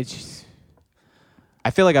think it's... I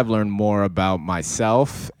feel like I've learned more about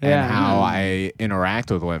myself and Yeah. how I interact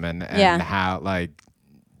with women and how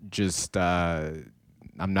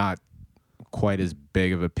I'm not quite as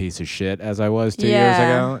big of a piece of shit as I was 2 years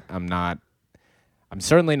ago. I'm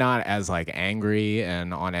certainly not as like angry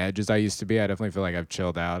and on edge as I used to be. I definitely feel like I've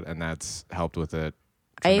chilled out and that's helped with it.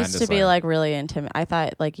 I used to be tremendously. like really intimate. I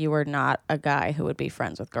thought like you were not a guy who would be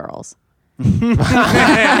friends with girls.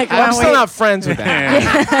 I'm still not friends with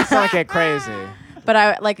that. Let's not get crazy. But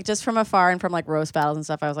I like just from afar and from like roast battles and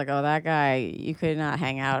stuff. I was like, oh, that guy, you could not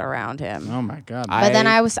hang out around him. Oh my God. But then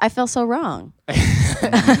I feel so wrong.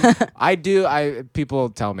 I do. People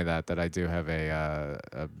tell me that I do have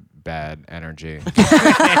a bad energy,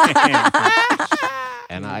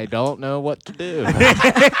 and I don't know what to do.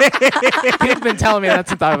 People have been telling me that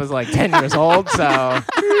since I was like 10 years old. So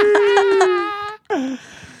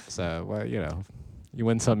well, you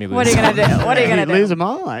win some, you lose. What are you gonna do? What are you gonna lose do? them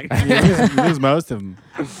all. Like, you lose most of them.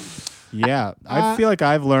 Yeah, I feel like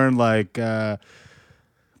I've learned like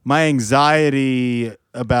my anxiety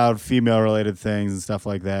about female-related things and stuff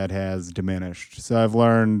like that has diminished. So I've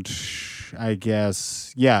learned, I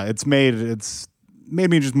guess, it's made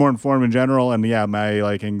me just more informed in general, and my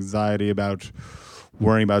like anxiety about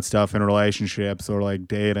worrying about stuff in relationships or like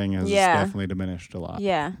dating has definitely diminished a lot.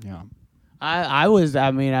 Yeah. Yeah. I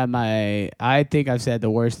think I've said the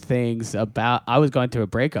worst things about. I was going through a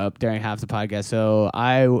breakup during half the podcast, so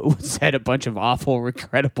I said a bunch of awful,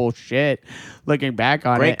 regrettable shit. Looking back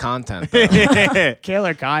on Great it, content. Though.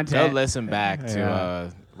 killer Go content. listen back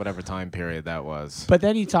to whatever time period that was. But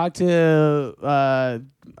then you talk to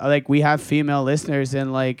like we have female listeners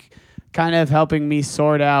and like kind of helping me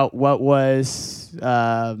sort out what was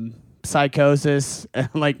psychosis,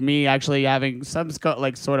 like me actually having some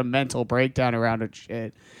like sort of mental breakdown around it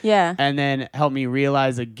shit. Yeah. And then help me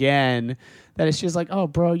realize again that it's just like, oh,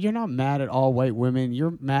 bro, you're not mad at all white women.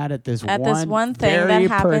 You're mad at this one thing that very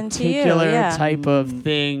happened to you, particular yeah. type of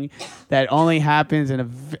thing that only happens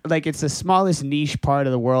in like it's the smallest niche part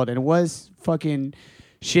of the world, and it was fucking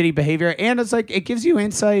shitty behavior. And it's like it gives you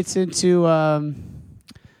insights into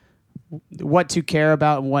what to care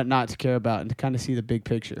about and what not to care about, and to kind of see the big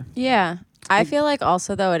picture. Yeah. I feel like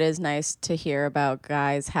also, though, it is nice to hear about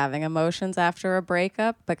guys having emotions after a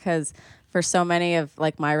breakup, because for so many of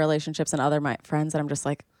like my relationships and other my friends that I'm just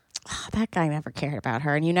like, oh, that guy never cared about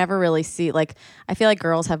her. And you never really see, like, I feel like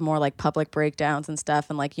girls have more like public breakdowns and stuff,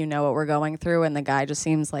 and like, what we're going through, and the guy just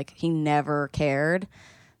seems like he never cared.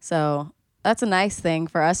 So that's a nice thing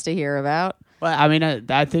for us to hear about. Well, I mean,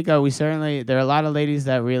 I think there are a lot of ladies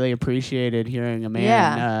that really appreciated hearing a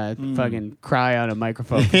man fucking cry on a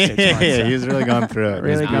microphone for 6 months. Yeah, he was really going through it.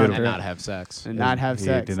 Really It was going beautiful. And not have sex. and not have He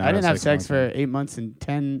sex. did not I didn't have have sex sex for 8 months and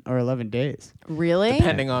 10 or 11 days. Really?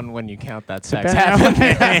 Depending on when you count that sex Depending on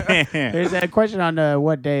happening. There's a question on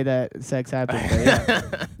what day that sex happened.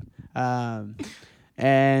 But yeah.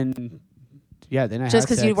 And yeah, then I Just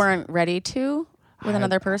had because you sex. weren't ready to with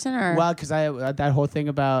another person, or? Well, because I that whole thing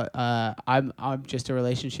about I'm just a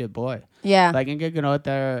relationship boy. Yeah. Like, I can go out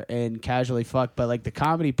there and casually fuck, but like the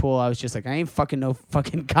comedy pool, I was just like, I ain't fucking no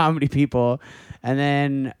fucking comedy people. And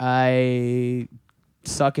then I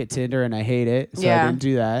suck at Tinder and I hate it, so Yeah. I didn't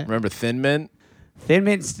do that. Remember Thin Mint? Thin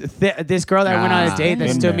Mint's this girl that went on a date that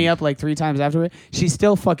Thin stood me Mint. up like 3 times afterward. She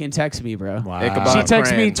still fucking texts me, bro. Wow. Ichabod She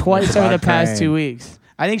texted me Crane. twice over the Ichabod past Crane. 2 weeks.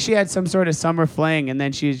 I think she had some sort of summer fling, and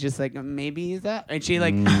then she was just like, maybe is that? And she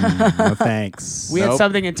like, No thanks. we had Nope.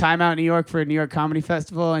 something in Time Out New York for a New York Comedy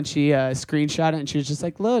Festival, and she screenshot it, and she was just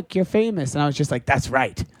like, look, you're famous. And I was just like, that's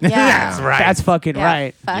right. Yeah. That's right. That's fucking Yeah,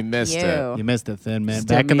 right. Fuck You missed it. You missed it, Thin Mint.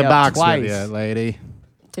 Stood Back in me the up box twice. with you, lady.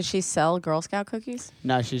 Did she sell Girl Scout cookies?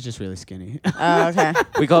 No, she's just really skinny. Oh, okay.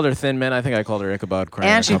 We called her Thin Mint. I think I called her Ichabod Crane.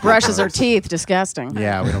 And a she couple of brushes her times. teeth. Disgusting.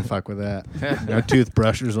 Yeah, we don't fuck with that. No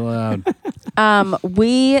toothbrushers allowed.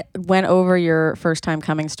 We went over your first time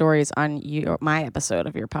coming stories on my episode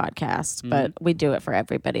of your podcast, but we do it for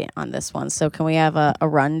everybody on this one. So can we have a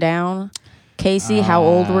rundown? Casey, how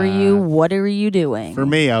old were you? What are you doing? For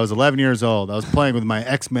me, I was 11 years old. I was playing with my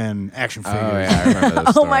X-Men action figures. Oh, yeah, I remember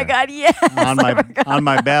this Oh my story. God, yes. on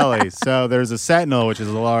my belly. So there's a sentinel, which is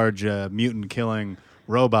a large mutant killing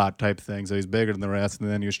robot type thing. So he's bigger than the rest. And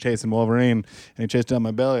then he was chasing Wolverine, and he chased down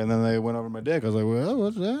my belly. And then they went over my dick. I was like, well,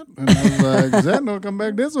 what's that? And I was like, is that no come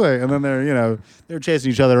back this way? And then they're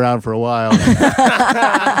chasing each other around for a while. And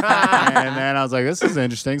then I was like, this is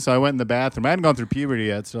interesting. So I went in the bathroom. I hadn't gone through puberty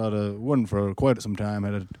yet, so I had a wooden for quite some time.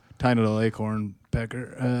 I had a tiny little acorn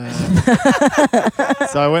pecker.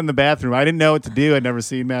 So I went in the bathroom. I didn't know what to do. I'd never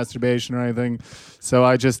seen masturbation or anything. So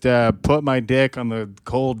I just put my dick on the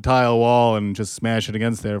cold tile wall and just smashed it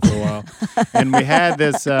against there for a while. And we had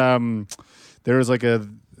this, there was like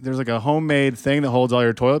a homemade thing that holds all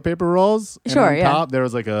your toilet paper rolls. And Sure, on yeah. top there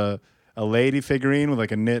was like a lady figurine with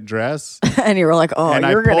like a knit dress. And you were like, oh, And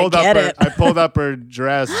you're going to get it. I pulled up her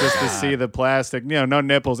dress just to see the plastic, no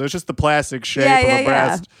nipples. It was just the plastic shape Yeah, of yeah, a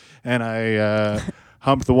breast. And I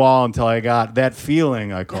humped the wall until I got that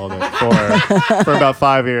feeling, I called it, for about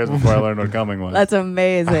 5 years before I learned what coming was. That's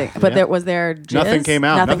amazing. But was there jizz? Nothing came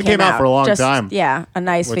out. Nothing came out for a long Just, time. Yeah, a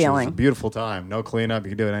nice which was a feeling. beautiful time. No cleanup. You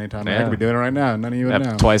can do it anytime. I Yeah. could be doing it right now. None of you would know.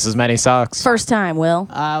 Have twice as many socks. First time, Will.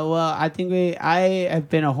 Well, I think I have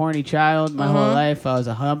been a horny child my whole life. I was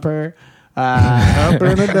a humper. Humper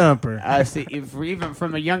and a dumper. See, even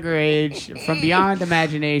from a younger age, from beyond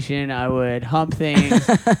imagination, I would hump things.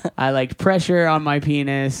 I liked pressure on my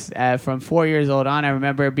penis. From 4 years old on, I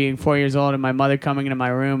remember being 4 years old and my mother coming into my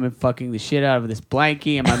room and fucking the shit out of this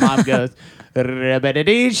blankie, and my mom goes,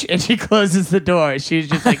 "Rabadadish," and she closes the door. She's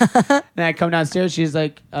just like, and I come downstairs. She's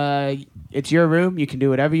like, "It's your room. You can do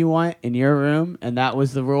whatever you want in your room," and that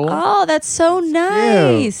was the rule. Oh, that's so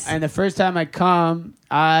nice. And the first time I come,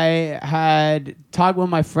 I had talked with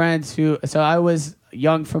my friends so I was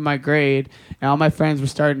young from my grade, and all my friends were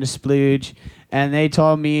starting to splooge, and they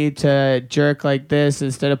told me to jerk like this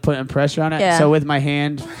instead of putting pressure on it. Yeah. So with my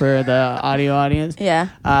hand for the audio audience. Yeah.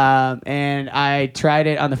 And I tried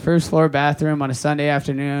it on the first floor bathroom on a Sunday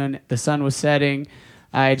afternoon. The sun was setting.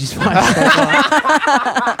 I just watched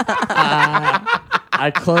I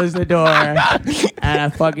closed the door and I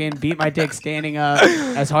fucking beat my dick standing up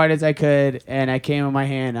as hard as I could, and I came in my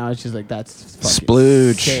hand. And I was just like, "That's fucking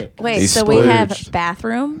Splooge. sick." Wait, He so we have splooged.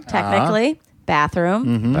 bathroom, technically.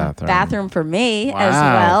 Bathroom. Bathroom for me as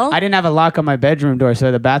Wow. well. I didn't have a lock on my bedroom door,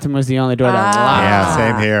 so the bathroom was the only door that locked. Yeah,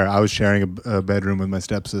 same here. I was sharing a bedroom with my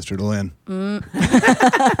stepsister, Lynn.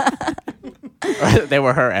 They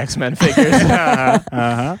were her X-Men figures.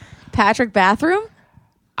 Patrick, bathroom?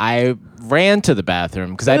 I ran to the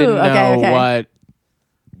bathroom because I didn't Ooh, okay, know okay. what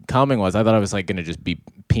coming was. I thought I was like going to just be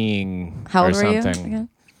peeing How or old were you something. again?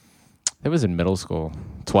 It was in middle school.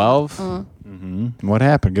 12? What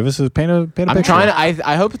happened? Give us paint a picture. I'm trying to.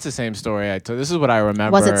 I hope it's the same story I told. This is what I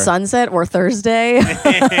remember. Was it sunset or Thursday?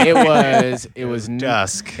 It was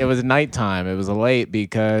Dusk. It was nighttime. It was late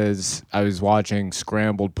because I was watching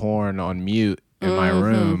scrambled porn on mute in my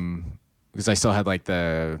room because I still had like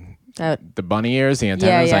the bunny ears, the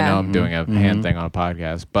antennas. Yeah. I know I'm doing a hand thing on a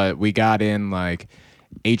podcast, but we got in like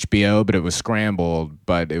HBO, but it was scrambled.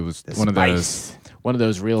 But it was one of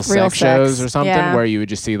those real sex shows or something where you would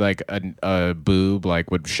just see like a boob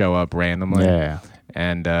like would show up randomly. Yeah.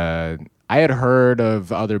 And I had heard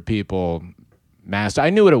of other people master. I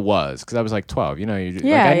knew what it was because I was like 12. You know, I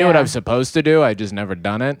knew what I was supposed to do. I just never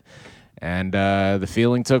done it. And the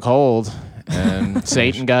feeling took hold, and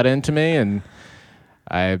Satan got into me, and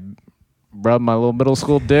I rubbed my little middle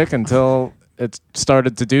school dick until it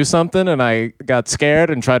started to do something, and I got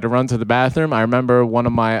scared and tried to run to the bathroom. I remember one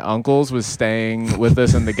of my uncles was staying with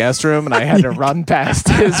us in the guest room, and I had to run past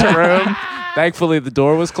his room. Thankfully, the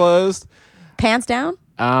door was closed. Pants down?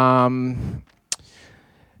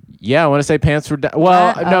 Yeah, I want to say pants were down.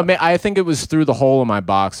 Well, no, I think it was through the hole of my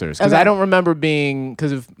boxers because I don't remember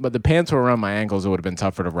but the pants were around my ankles, it would have been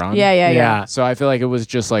tougher to run. Yeah. So I feel like it was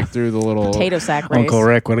just like through the little Potato sack race. Uncle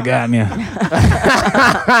Rick would have gotten you.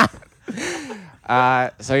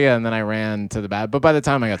 and then I ran to the bath. But by the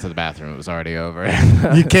time I got to the bathroom, it was already over.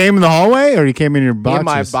 You came in the hallway, or you came in your boxers? In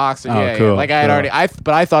my boxer, Oh, yeah. cool, Like I had cool. already,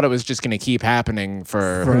 but I thought it was just going to keep happening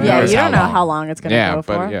for Yeah, knows you don't know long. how long it's going to go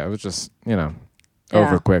for. But it was just,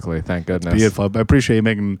 over quickly, thank goodness. Beautiful. I appreciate you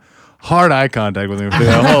making hard eye contact with me through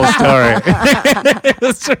the whole story.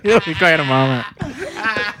 It's really quite a moment.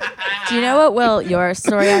 Do you know what, Will, your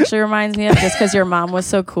story actually reminds me of? Just because your mom was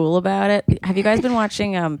so cool about it. Have you guys been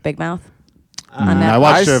watching Big Mouth? On I Netflix?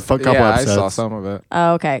 watched a couple episodes. I saw some of it.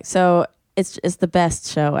 Oh, okay. So it's the best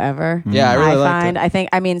show ever. Yeah, I really liked it.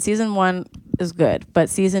 I mean, season 1 is good, but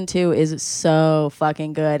season 2 is so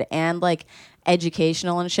fucking good and like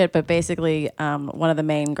educational and shit. But basically, one of the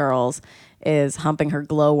main girls is humping her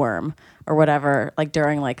glowworm or whatever, like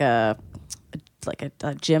during like a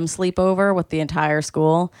gym sleepover with the entire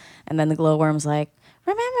school, and then the glowworm's like,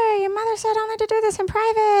 "Remember, your mother father said only to do this in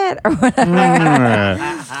private or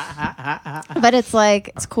whatever. But it's like,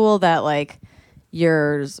 it's cool that like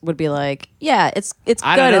yours would be like, yeah, it's good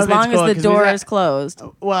as long as the door is closed.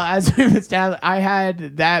 Well, as we've established, I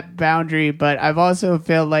had that boundary, but I've also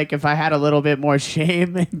felt like if I had a little bit more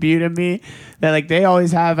shame imbued in me, that like they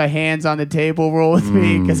always have a hands on the table rule with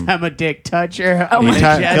me because I'm a dick toucher.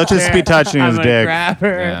 He'll just be touching his dick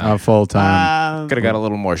full time. Could have got a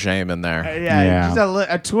little more shame in there. Just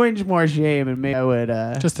a twinge more shame, and maybe I would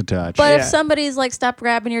just a touch. But if somebody's like, stop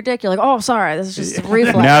grabbing your dick, you're like, oh, sorry, this is just a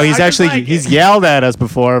reflex. No, he's yelled at us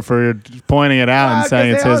before for pointing it out and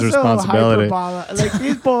saying it's his responsibility. Like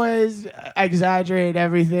these boys exaggerate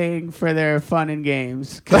everything for their fun and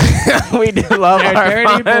games. We do love They're our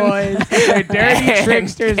dirty fun. boys. They're dirty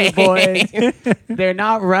tricksters, boys. They're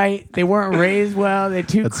not right. They weren't raised well. They're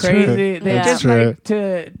too That's crazy. true. They That's just true. like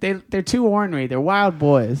to. They're too ornery. They're wild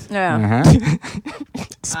boys. Yeah.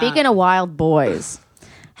 Speaking of wild boys,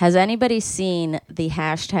 has anybody seen the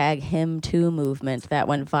hashtag #HimToo movement that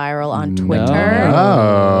went viral on Twitter?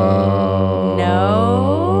 No.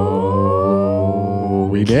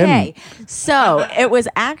 We Okay, didn't. so it was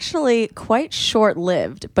actually quite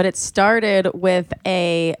short-lived, but it started with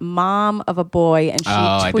a mom of a boy, and she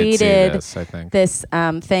I did see tweeted this, I think. this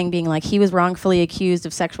thing being like, he was wrongfully accused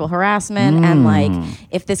of sexual harassment, and like,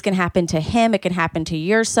 if this can happen to him, it can happen to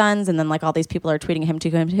your sons, and then like all these people are tweeting him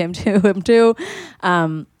too,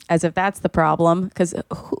 as if that's the problem, because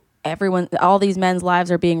all these men's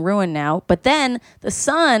lives are being ruined now. But then the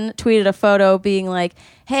son tweeted a photo being like,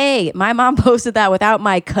 hey, my mom posted that without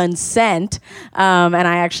my consent, and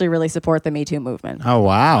I actually really support the Me Too movement. Oh,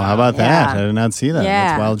 wow. How about that? Yeah. I did not see that. Yeah.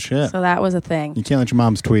 That's wild shit. So that was a thing. You can't let your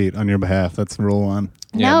mom's tweet on your behalf. That's rule one.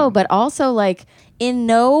 No, but also like in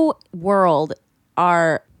no world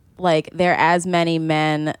are like there as many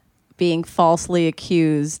men being falsely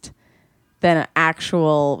accused than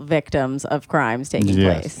actual victims of crimes taking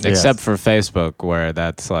place. Except for Facebook, where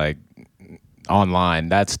that's like online.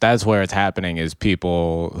 That's where it's happening, is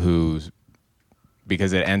people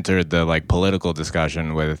because it entered the like political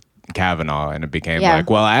discussion with Kavanaugh, and it became like,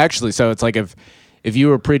 well, actually, so it's like if you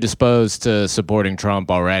were predisposed to supporting Trump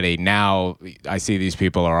already, now I see these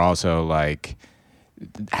people are also like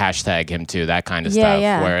hashtag him too, that kind of stuff,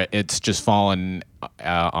 where it's just fallen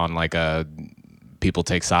on like people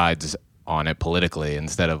take sides on it politically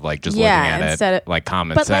instead of like just looking at it like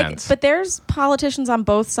common sense. But there's politicians on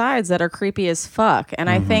both sides that are creepy as fuck, and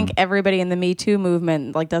I think everybody in the Me Too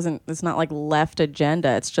movement like it's not like left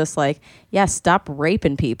agenda. It's just like, stop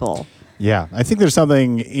raping people. Yeah, I think there's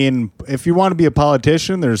something if you want to be a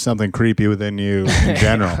politician, there's something creepy within you in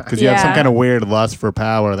general, because you have some kind of weird lust for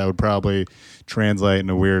power that would probably translate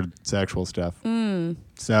into weird sexual stuff.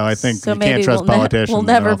 So I think you can't trust politicians. We'll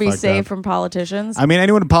never be safe from politicians. I mean,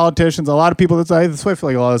 anyone in politicians, a lot of people, that's why I feel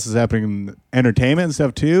like a lot of this is happening in entertainment and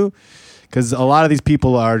stuff too, because a lot of these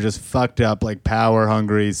people are just fucked up, like power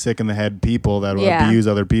hungry, sick in the head people that will abuse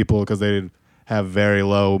other people because they have very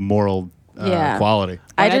low moral quality.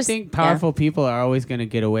 I think powerful people are always going to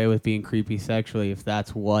get away with being creepy sexually if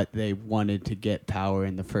that's what they wanted to get power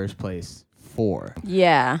in the first place for.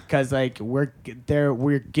 Yeah. Because like we're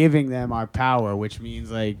giving them our power, which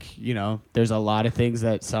means like, there's a lot of things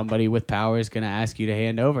that somebody with power is going to ask you to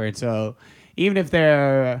hand over. And so even if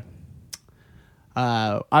they're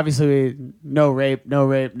obviously no rape,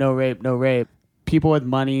 people with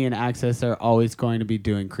money and access are always going to be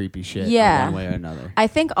doing creepy shit in one way or another. I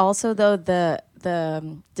think also though the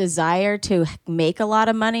desire to make a lot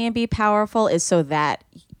of money and be powerful is so that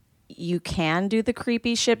you can do the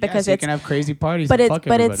creepy shit, because so you can have crazy parties. But and fuck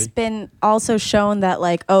everybody. It's been also shown that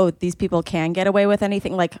like, these people can get away with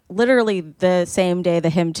anything. Like literally the same day the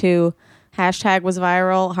 #HimToo hashtag was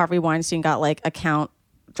viral, Harvey Weinstein got like account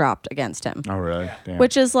dropped against him. Oh really? Damn.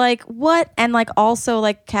 Which is like, what? And like also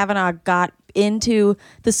like Kavanaugh got into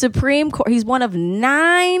the Supreme Court. He's one of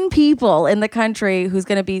 9 people in the country who's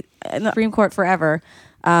going to be in the Supreme Court forever.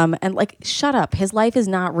 And like, shut up. His life is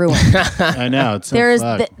not ruined. I know. It's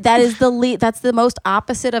so that's the most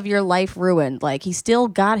opposite of your life ruined. Like, he still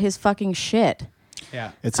got his fucking shit.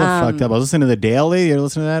 Yeah. It's so fucked up. I was listening to The Daily. You ever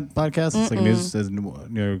listen to that podcast? It's like news.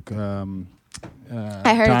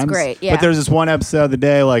 I heard Times. it's great. Yeah. But there's this one episode of the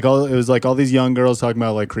day, like it was like all these young girls talking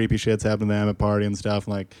about like creepy shit's happened to them at party and stuff.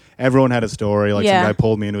 And, like everyone had a story. Like some guy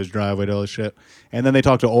pulled me into his driveway to all this shit. And then they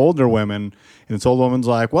talked to older women, and this old woman's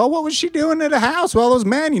like, "Well, what was she doing at a house? Well, those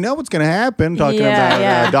men, you know what's gonna happen." Talking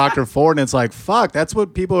about Dr. Ford, and it's like, fuck, that's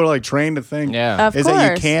what people are like trained to think. Yeah, of is course.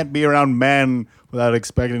 that you can't be around men without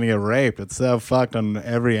expecting to get raped. It's so fucked on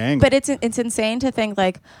every angle. But it's insane to think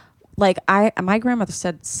like like my grandmother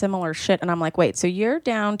said similar shit, and I'm like, wait, so you're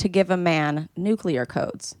down to give a man nuclear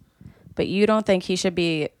codes, but you don't think he should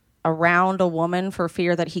be around a woman for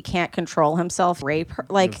fear that he can't control himself, rape her?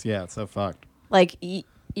 Like, it's so fucked. Like,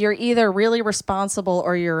 you're either really responsible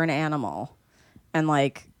or you're an animal. And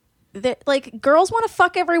like girls want to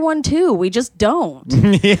fuck everyone too. We just don't.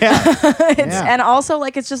 And also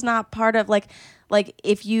like it's just not part of like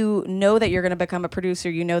if you know that you're going to become a producer,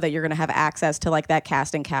 you know that you're going to have access to like that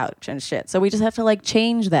casting couch and shit. So we just have to like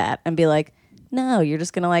change that and be like, no, you're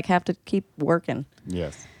just going to like have to keep working.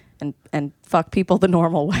 Yes. And fuck people the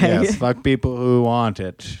normal way. Yes, fuck people who want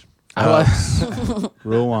it.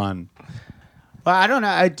 Rule 1. Well, I don't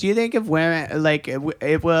know. Do you think if women, like,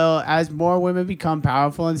 it will, as more women become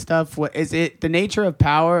powerful and stuff, is it the nature of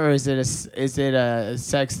power or is it a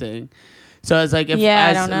sex thing? So it's like,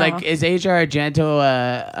 I don't know. Like, is Asia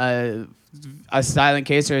Argento a silent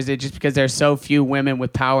case, or is it just because there's so few women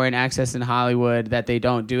with power and access in Hollywood that they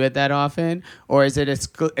don't do it that often? Or is it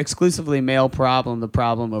exclusively male problem, the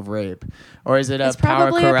problem of rape? Or is it it's power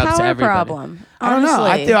probably corrupts a power everybody? problem. I don't know.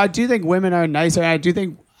 Honestly. I do think women are nicer, and I do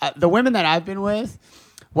think the women that I've been with,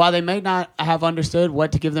 while they may not have understood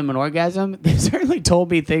what to give them an orgasm, they've certainly told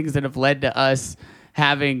me things that have led to us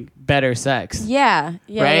having better sex. Yeah.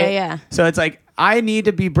 Right? So it's like, I need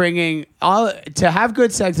to be bringing to have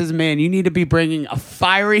good sex as a man, you need to be bringing a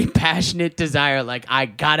fiery, passionate desire. Like, I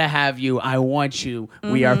gotta have you. I want you.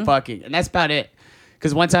 We are fucking. And that's about it.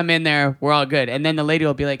 Because once I'm in there, we're all good. And then the lady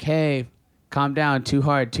will be like, hey, calm down, too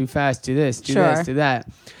hard, too fast, do this, do this, do that.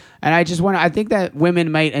 And I think that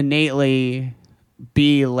women might innately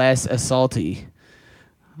be less assaulty.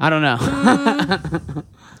 I don't know.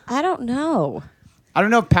 I don't know. I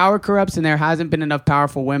don't know if power corrupts and there hasn't been enough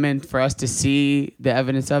powerful women for us to see the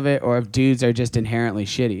evidence of it, or if dudes are just inherently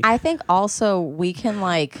shitty. I think also we can't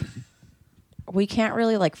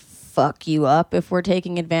really like fuck you up if we're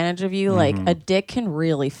taking advantage of you. Like a dick can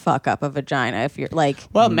really fuck up a vagina if you're like.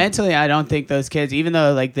 Well, mentally, I don't think those kids, even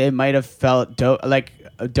though like they might have felt dope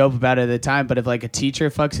about it at the time, but if like a teacher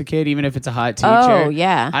fucks a kid, even if it's a hot teacher,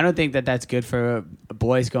 I don't think that that's good for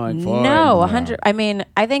boys going forward. No, 100. I mean,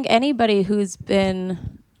 I think anybody who's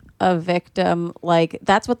been a victim, like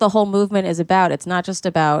that's what the whole movement is about. It's not just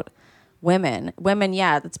about women. Women,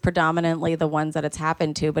 it's predominantly the ones that it's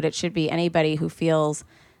happened to, but it should be anybody who feels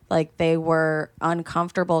like they were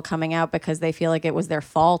uncomfortable coming out because they feel like it was their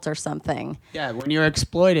fault or something. Yeah, when you're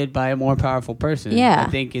exploited by a more powerful person, I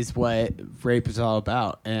think is what rape is all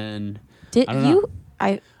about. And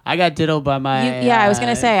I got diddled by my I was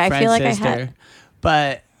gonna say, I feel like sister, I had,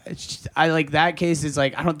 but I like that case is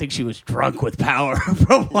like I don't think she was drunk with power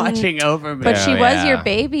from watching over me. But she was your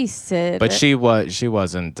babysitter. But she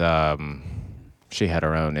wasn't. She had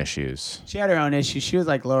her own issues. She had her own issues. She was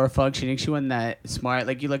like lower functioning. She wasn't that smart.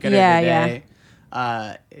 Like you look at her every day.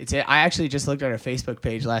 I actually just looked at her Facebook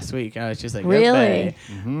page last week. And I was just like, really?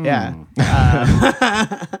 Yeah.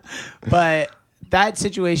 But that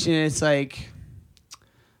situation is like,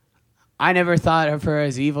 I never thought of her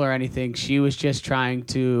as evil or anything. She was just trying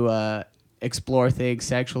to explore things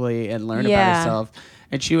sexually and learn about herself.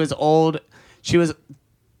 And she was old. She was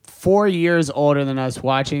 4 years older than us,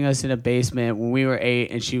 watching us in a basement when we were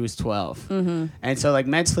 8 and she was 12. And so like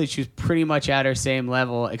mentally she was pretty much at her same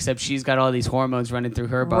level, except she's got all these hormones running through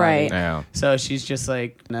her body. Right. Yeah. So she's just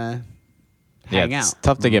like hang It's out.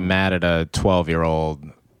 tough to get mad at a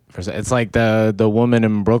 12-year-old. It's like the woman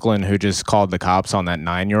in Brooklyn who just called the cops on that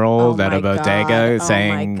 9-year-old at a bodega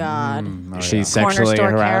saying she's sexually Corner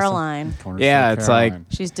store harassing. Caroline. It's like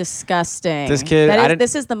She's disgusting. This kid.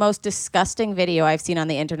 This is the most disgusting video I've seen on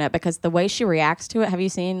the internet because the way she reacts to it. Have you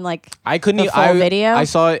seen like I couldn't the full video? I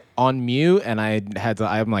saw it on mute and I had to.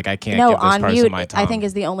 I'm like I can't no, give this on person mute, my time. I think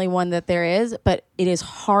is the only one that there is, but it is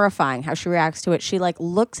horrifying how she reacts to it. She like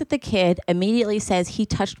looks at the kid, immediately says he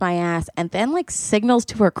touched my ass, and then like signals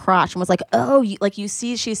to her crotch and was like, "Oh, you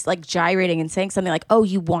see, she's like gyrating and saying something like, "Oh,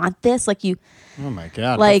 you want this?" Like you. Oh my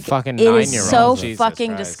god! Like fucking it is 9-year-old. so Jesus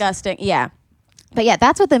fucking Christ. disgusting. Yeah. But yeah,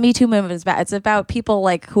 that's what the Me Too movement is about. It's about people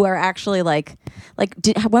like who are actually like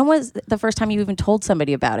when was the first time you even told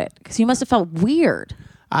somebody about it? Because you must have felt weird.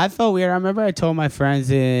 I felt weird. I remember I told my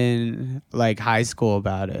friends in like high school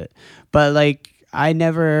about it, but like I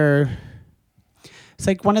never. It's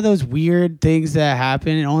like one of those weird things that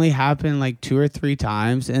happen. It only happened like 2 or 3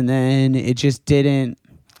 times, and then it just didn't.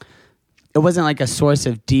 It wasn't like a source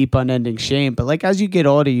of deep, unending shame. But like as you get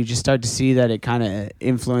older, you just start to see that it kind of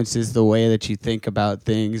influences the way that you think about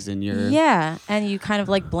things, and you're and you kind of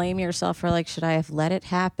like blame yourself for like, should I have let it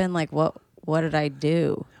happen? Like what did I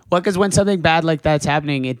do? Well, because when something bad like that's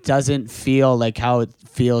happening, it doesn't feel like how it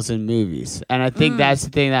feels in movies. And I think that's the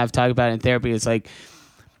thing that I've talked about in therapy. It's like,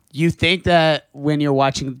 you think that when you're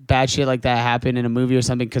watching bad shit like that happen in a movie or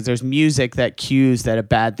something, because there's music that cues that a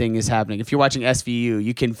bad thing is happening. If you're watching SVU,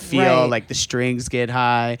 you can feel like the strings get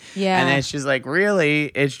high. Yeah. And then it's just like,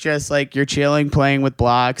 really, it's just like you're chilling, playing with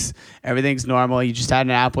blocks. Everything's normal. You just had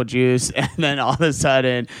an apple juice. And then all of a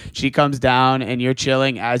sudden, she comes down and you're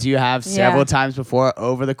chilling as you have several times before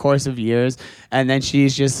over the course of years. And then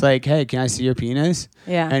she's just like, hey, can I see your penis?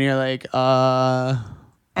 Yeah. And you're like,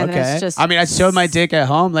 And then okay. it's just I mean, I showed my dick at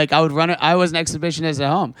home. Like, I would run it. I was an exhibitionist at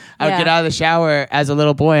home. I would get out of the shower as a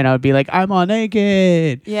little boy and I would be like, I'm all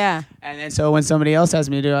naked. Yeah. And then so when somebody else asked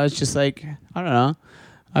me to do it, I was just like, I don't know.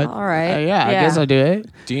 All right. Yeah, I guess I'll do it.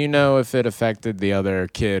 Do you know if it affected the other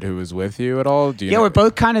kid who was with you at all? Do you Yeah, know? we're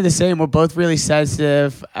both kind of the same. We're both really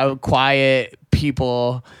sensitive, quiet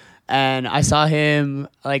people. And I saw him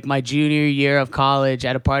like my junior year of college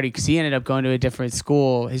at a party because he ended up going to a different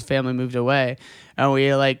school. His family moved away. And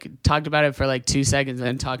we like talked about it for like 2 seconds and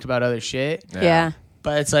then talked about other shit. Yeah.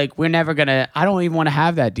 But it's like, we're never going to, I don't even want to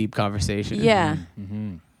have that deep conversation. Yeah.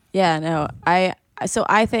 Yeah, no. So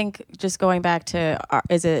I think just going back to,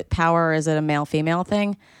 is it power or is it a male-female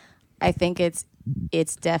thing? I think it's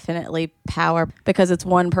definitely power because it's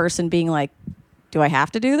one person being like, do I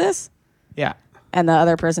have to do this? Yeah. And the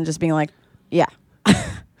other person just being like, yeah.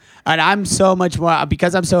 And I'm so much more,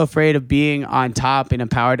 because I'm so afraid of being on top in a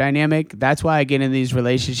power dynamic, that's why I get in these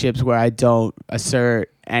relationships where I don't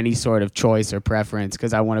assert any sort of choice or preference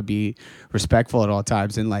because I want to be respectful at all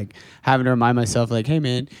times and like having to remind myself like, hey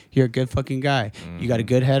man, you're a good fucking guy. You got a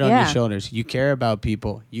good head on your shoulders. You care about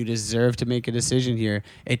people. You deserve to make a decision here.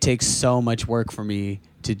 It takes so much work for me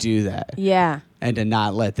to do that. Yeah. And to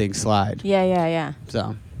not let things slide. Yeah.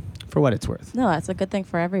 So, for what it's worth. No, that's a good thing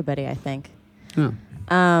for everybody, I think. Yeah.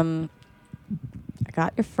 I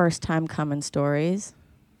got your first time coming stories.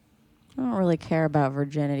 I don't really care about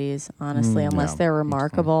virginities, honestly, unless they're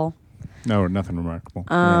remarkable. No, nothing remarkable.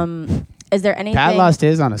 Is there anything? Pat lost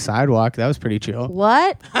his on a sidewalk. That was pretty chill.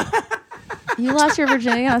 What? You lost your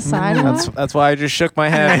virginity on a sidewalk? That's why I just shook my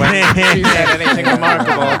head when she said anything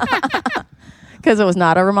remarkable. Because it was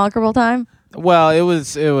not a remarkable time? Well, it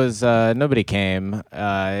was nobody came.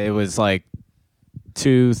 It was like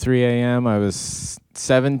 2, 3 a.m. I was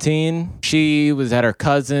 17. She was at her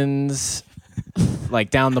cousin's like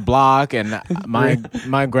down the block, and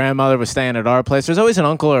my grandmother was staying at our place. There's always an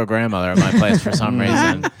uncle or a grandmother at my place for some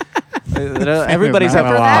reason. Everybody's For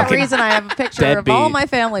that fucking reason, I have a picture of deadbeat. all my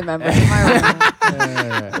family members in my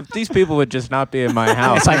room. If these people would just not be in my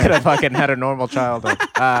house, I could have fucking had a normal childhood.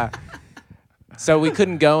 So we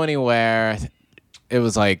couldn't go anywhere. It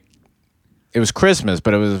was Christmas,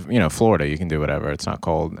 but it was, Florida. You can do whatever. It's not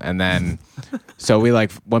cold. And then, so we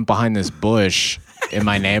like went behind this bush in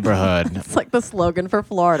my neighborhood. It's like the slogan for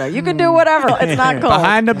Florida. You can do whatever. It's not cold.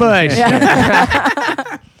 Behind the bush.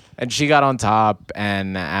 And she got on top,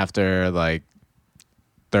 and after like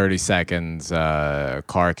 30 seconds, a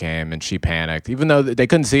car came, and she panicked. Even though they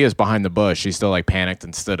couldn't see us behind the bush, she still like panicked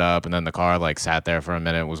and stood up, and then the car like sat there for a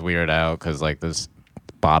minute. It was weirded out because like this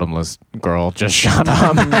bottomless girl just shot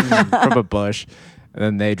up from a bush. And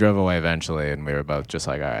then they drove away eventually, and we were both just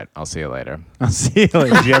like, all right, I'll see you later. I'll see you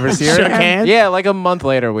later. Did you ever see her? Shook hands? Yeah, like a month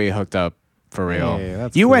later, we hooked up for real. Hey,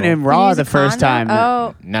 that's You went cool. in Can you raw use the a first condom? time.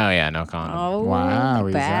 Oh. No condom. Oh, Wow,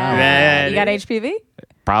 he's bad. out. You got HPV?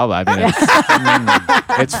 Probably. I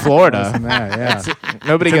mean, it's Florida.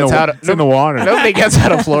 Nobody It's in gets the- out of it's in the water. Nobody gets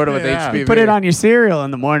out of Florida with Yeah. HPV. Put it on your cereal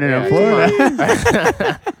in the morning in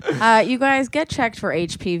Florida. You guys get checked for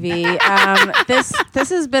HPV. This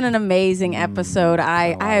has been an amazing episode.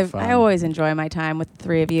 I always enjoy my time with the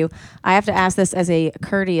three of you. I have to ask this as a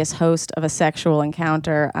courteous host of a sexual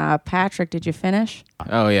encounter. Patrick, did you finish?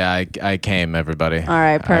 Oh yeah, I came, everybody. All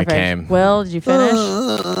right, perfect. I came. Will, did you finish?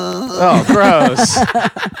 Oh, gross.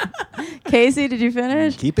 Casey, did you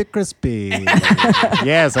finish? Keep it crispy.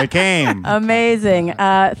 Yes, I came. Amazing.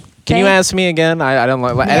 Can you ask me again? I don't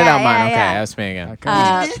like edit out mine. Okay, yeah. ask me again.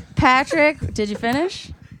 Patrick, did you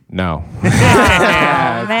finish? No.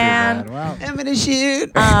 Oh, man. Wow. I'm gonna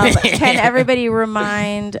shoot. Can everybody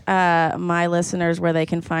remind my listeners where they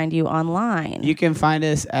can find you online? You can find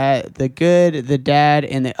us at The Good, The Dad,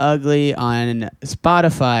 and The Ugly on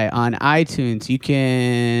Spotify, on iTunes. You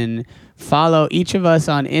can follow each of us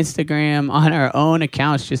on Instagram on our own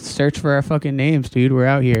accounts. Just search for our fucking names, dude. We're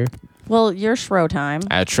out here. Well, you're Showtime.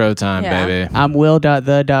 At Showtime, Yeah. baby. I'm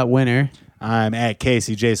Will.the.winner. I'm at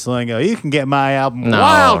Casey J. Salengo. You can get my album No.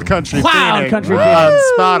 Wild Country Wild Phoenix Country on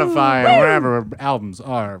Phoenix. Spotify and wherever albums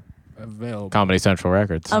are Available. Comedy Central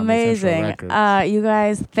Records. Amazing. Records. You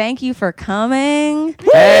guys, thank you for coming.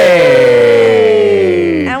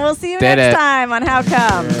 Hey! And we'll see you Did next it. time on How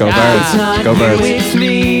Come. Go Birds. Go Birds. It's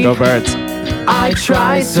me. Go Birds. I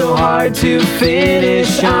try so hard to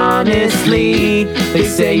finish honestly. They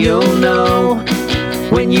say you'll know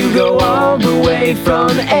when you go all the way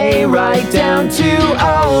from A right down to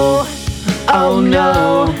O. Oh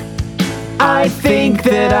no, I think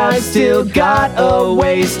that I still got a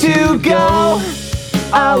ways to go.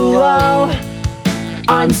 Oh,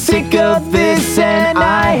 I'm sick of this and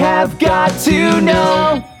I have got to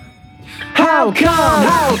know. How come?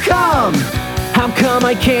 How come? How come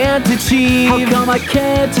I can't achieve? How come I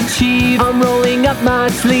can't achieve? I'm rolling up my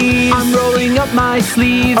sleeves. I'm rolling up my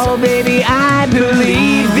sleeves. Oh baby, I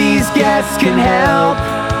believe these guests can help.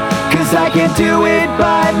 'Cause I can't do it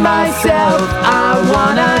by myself. I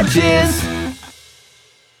wanna just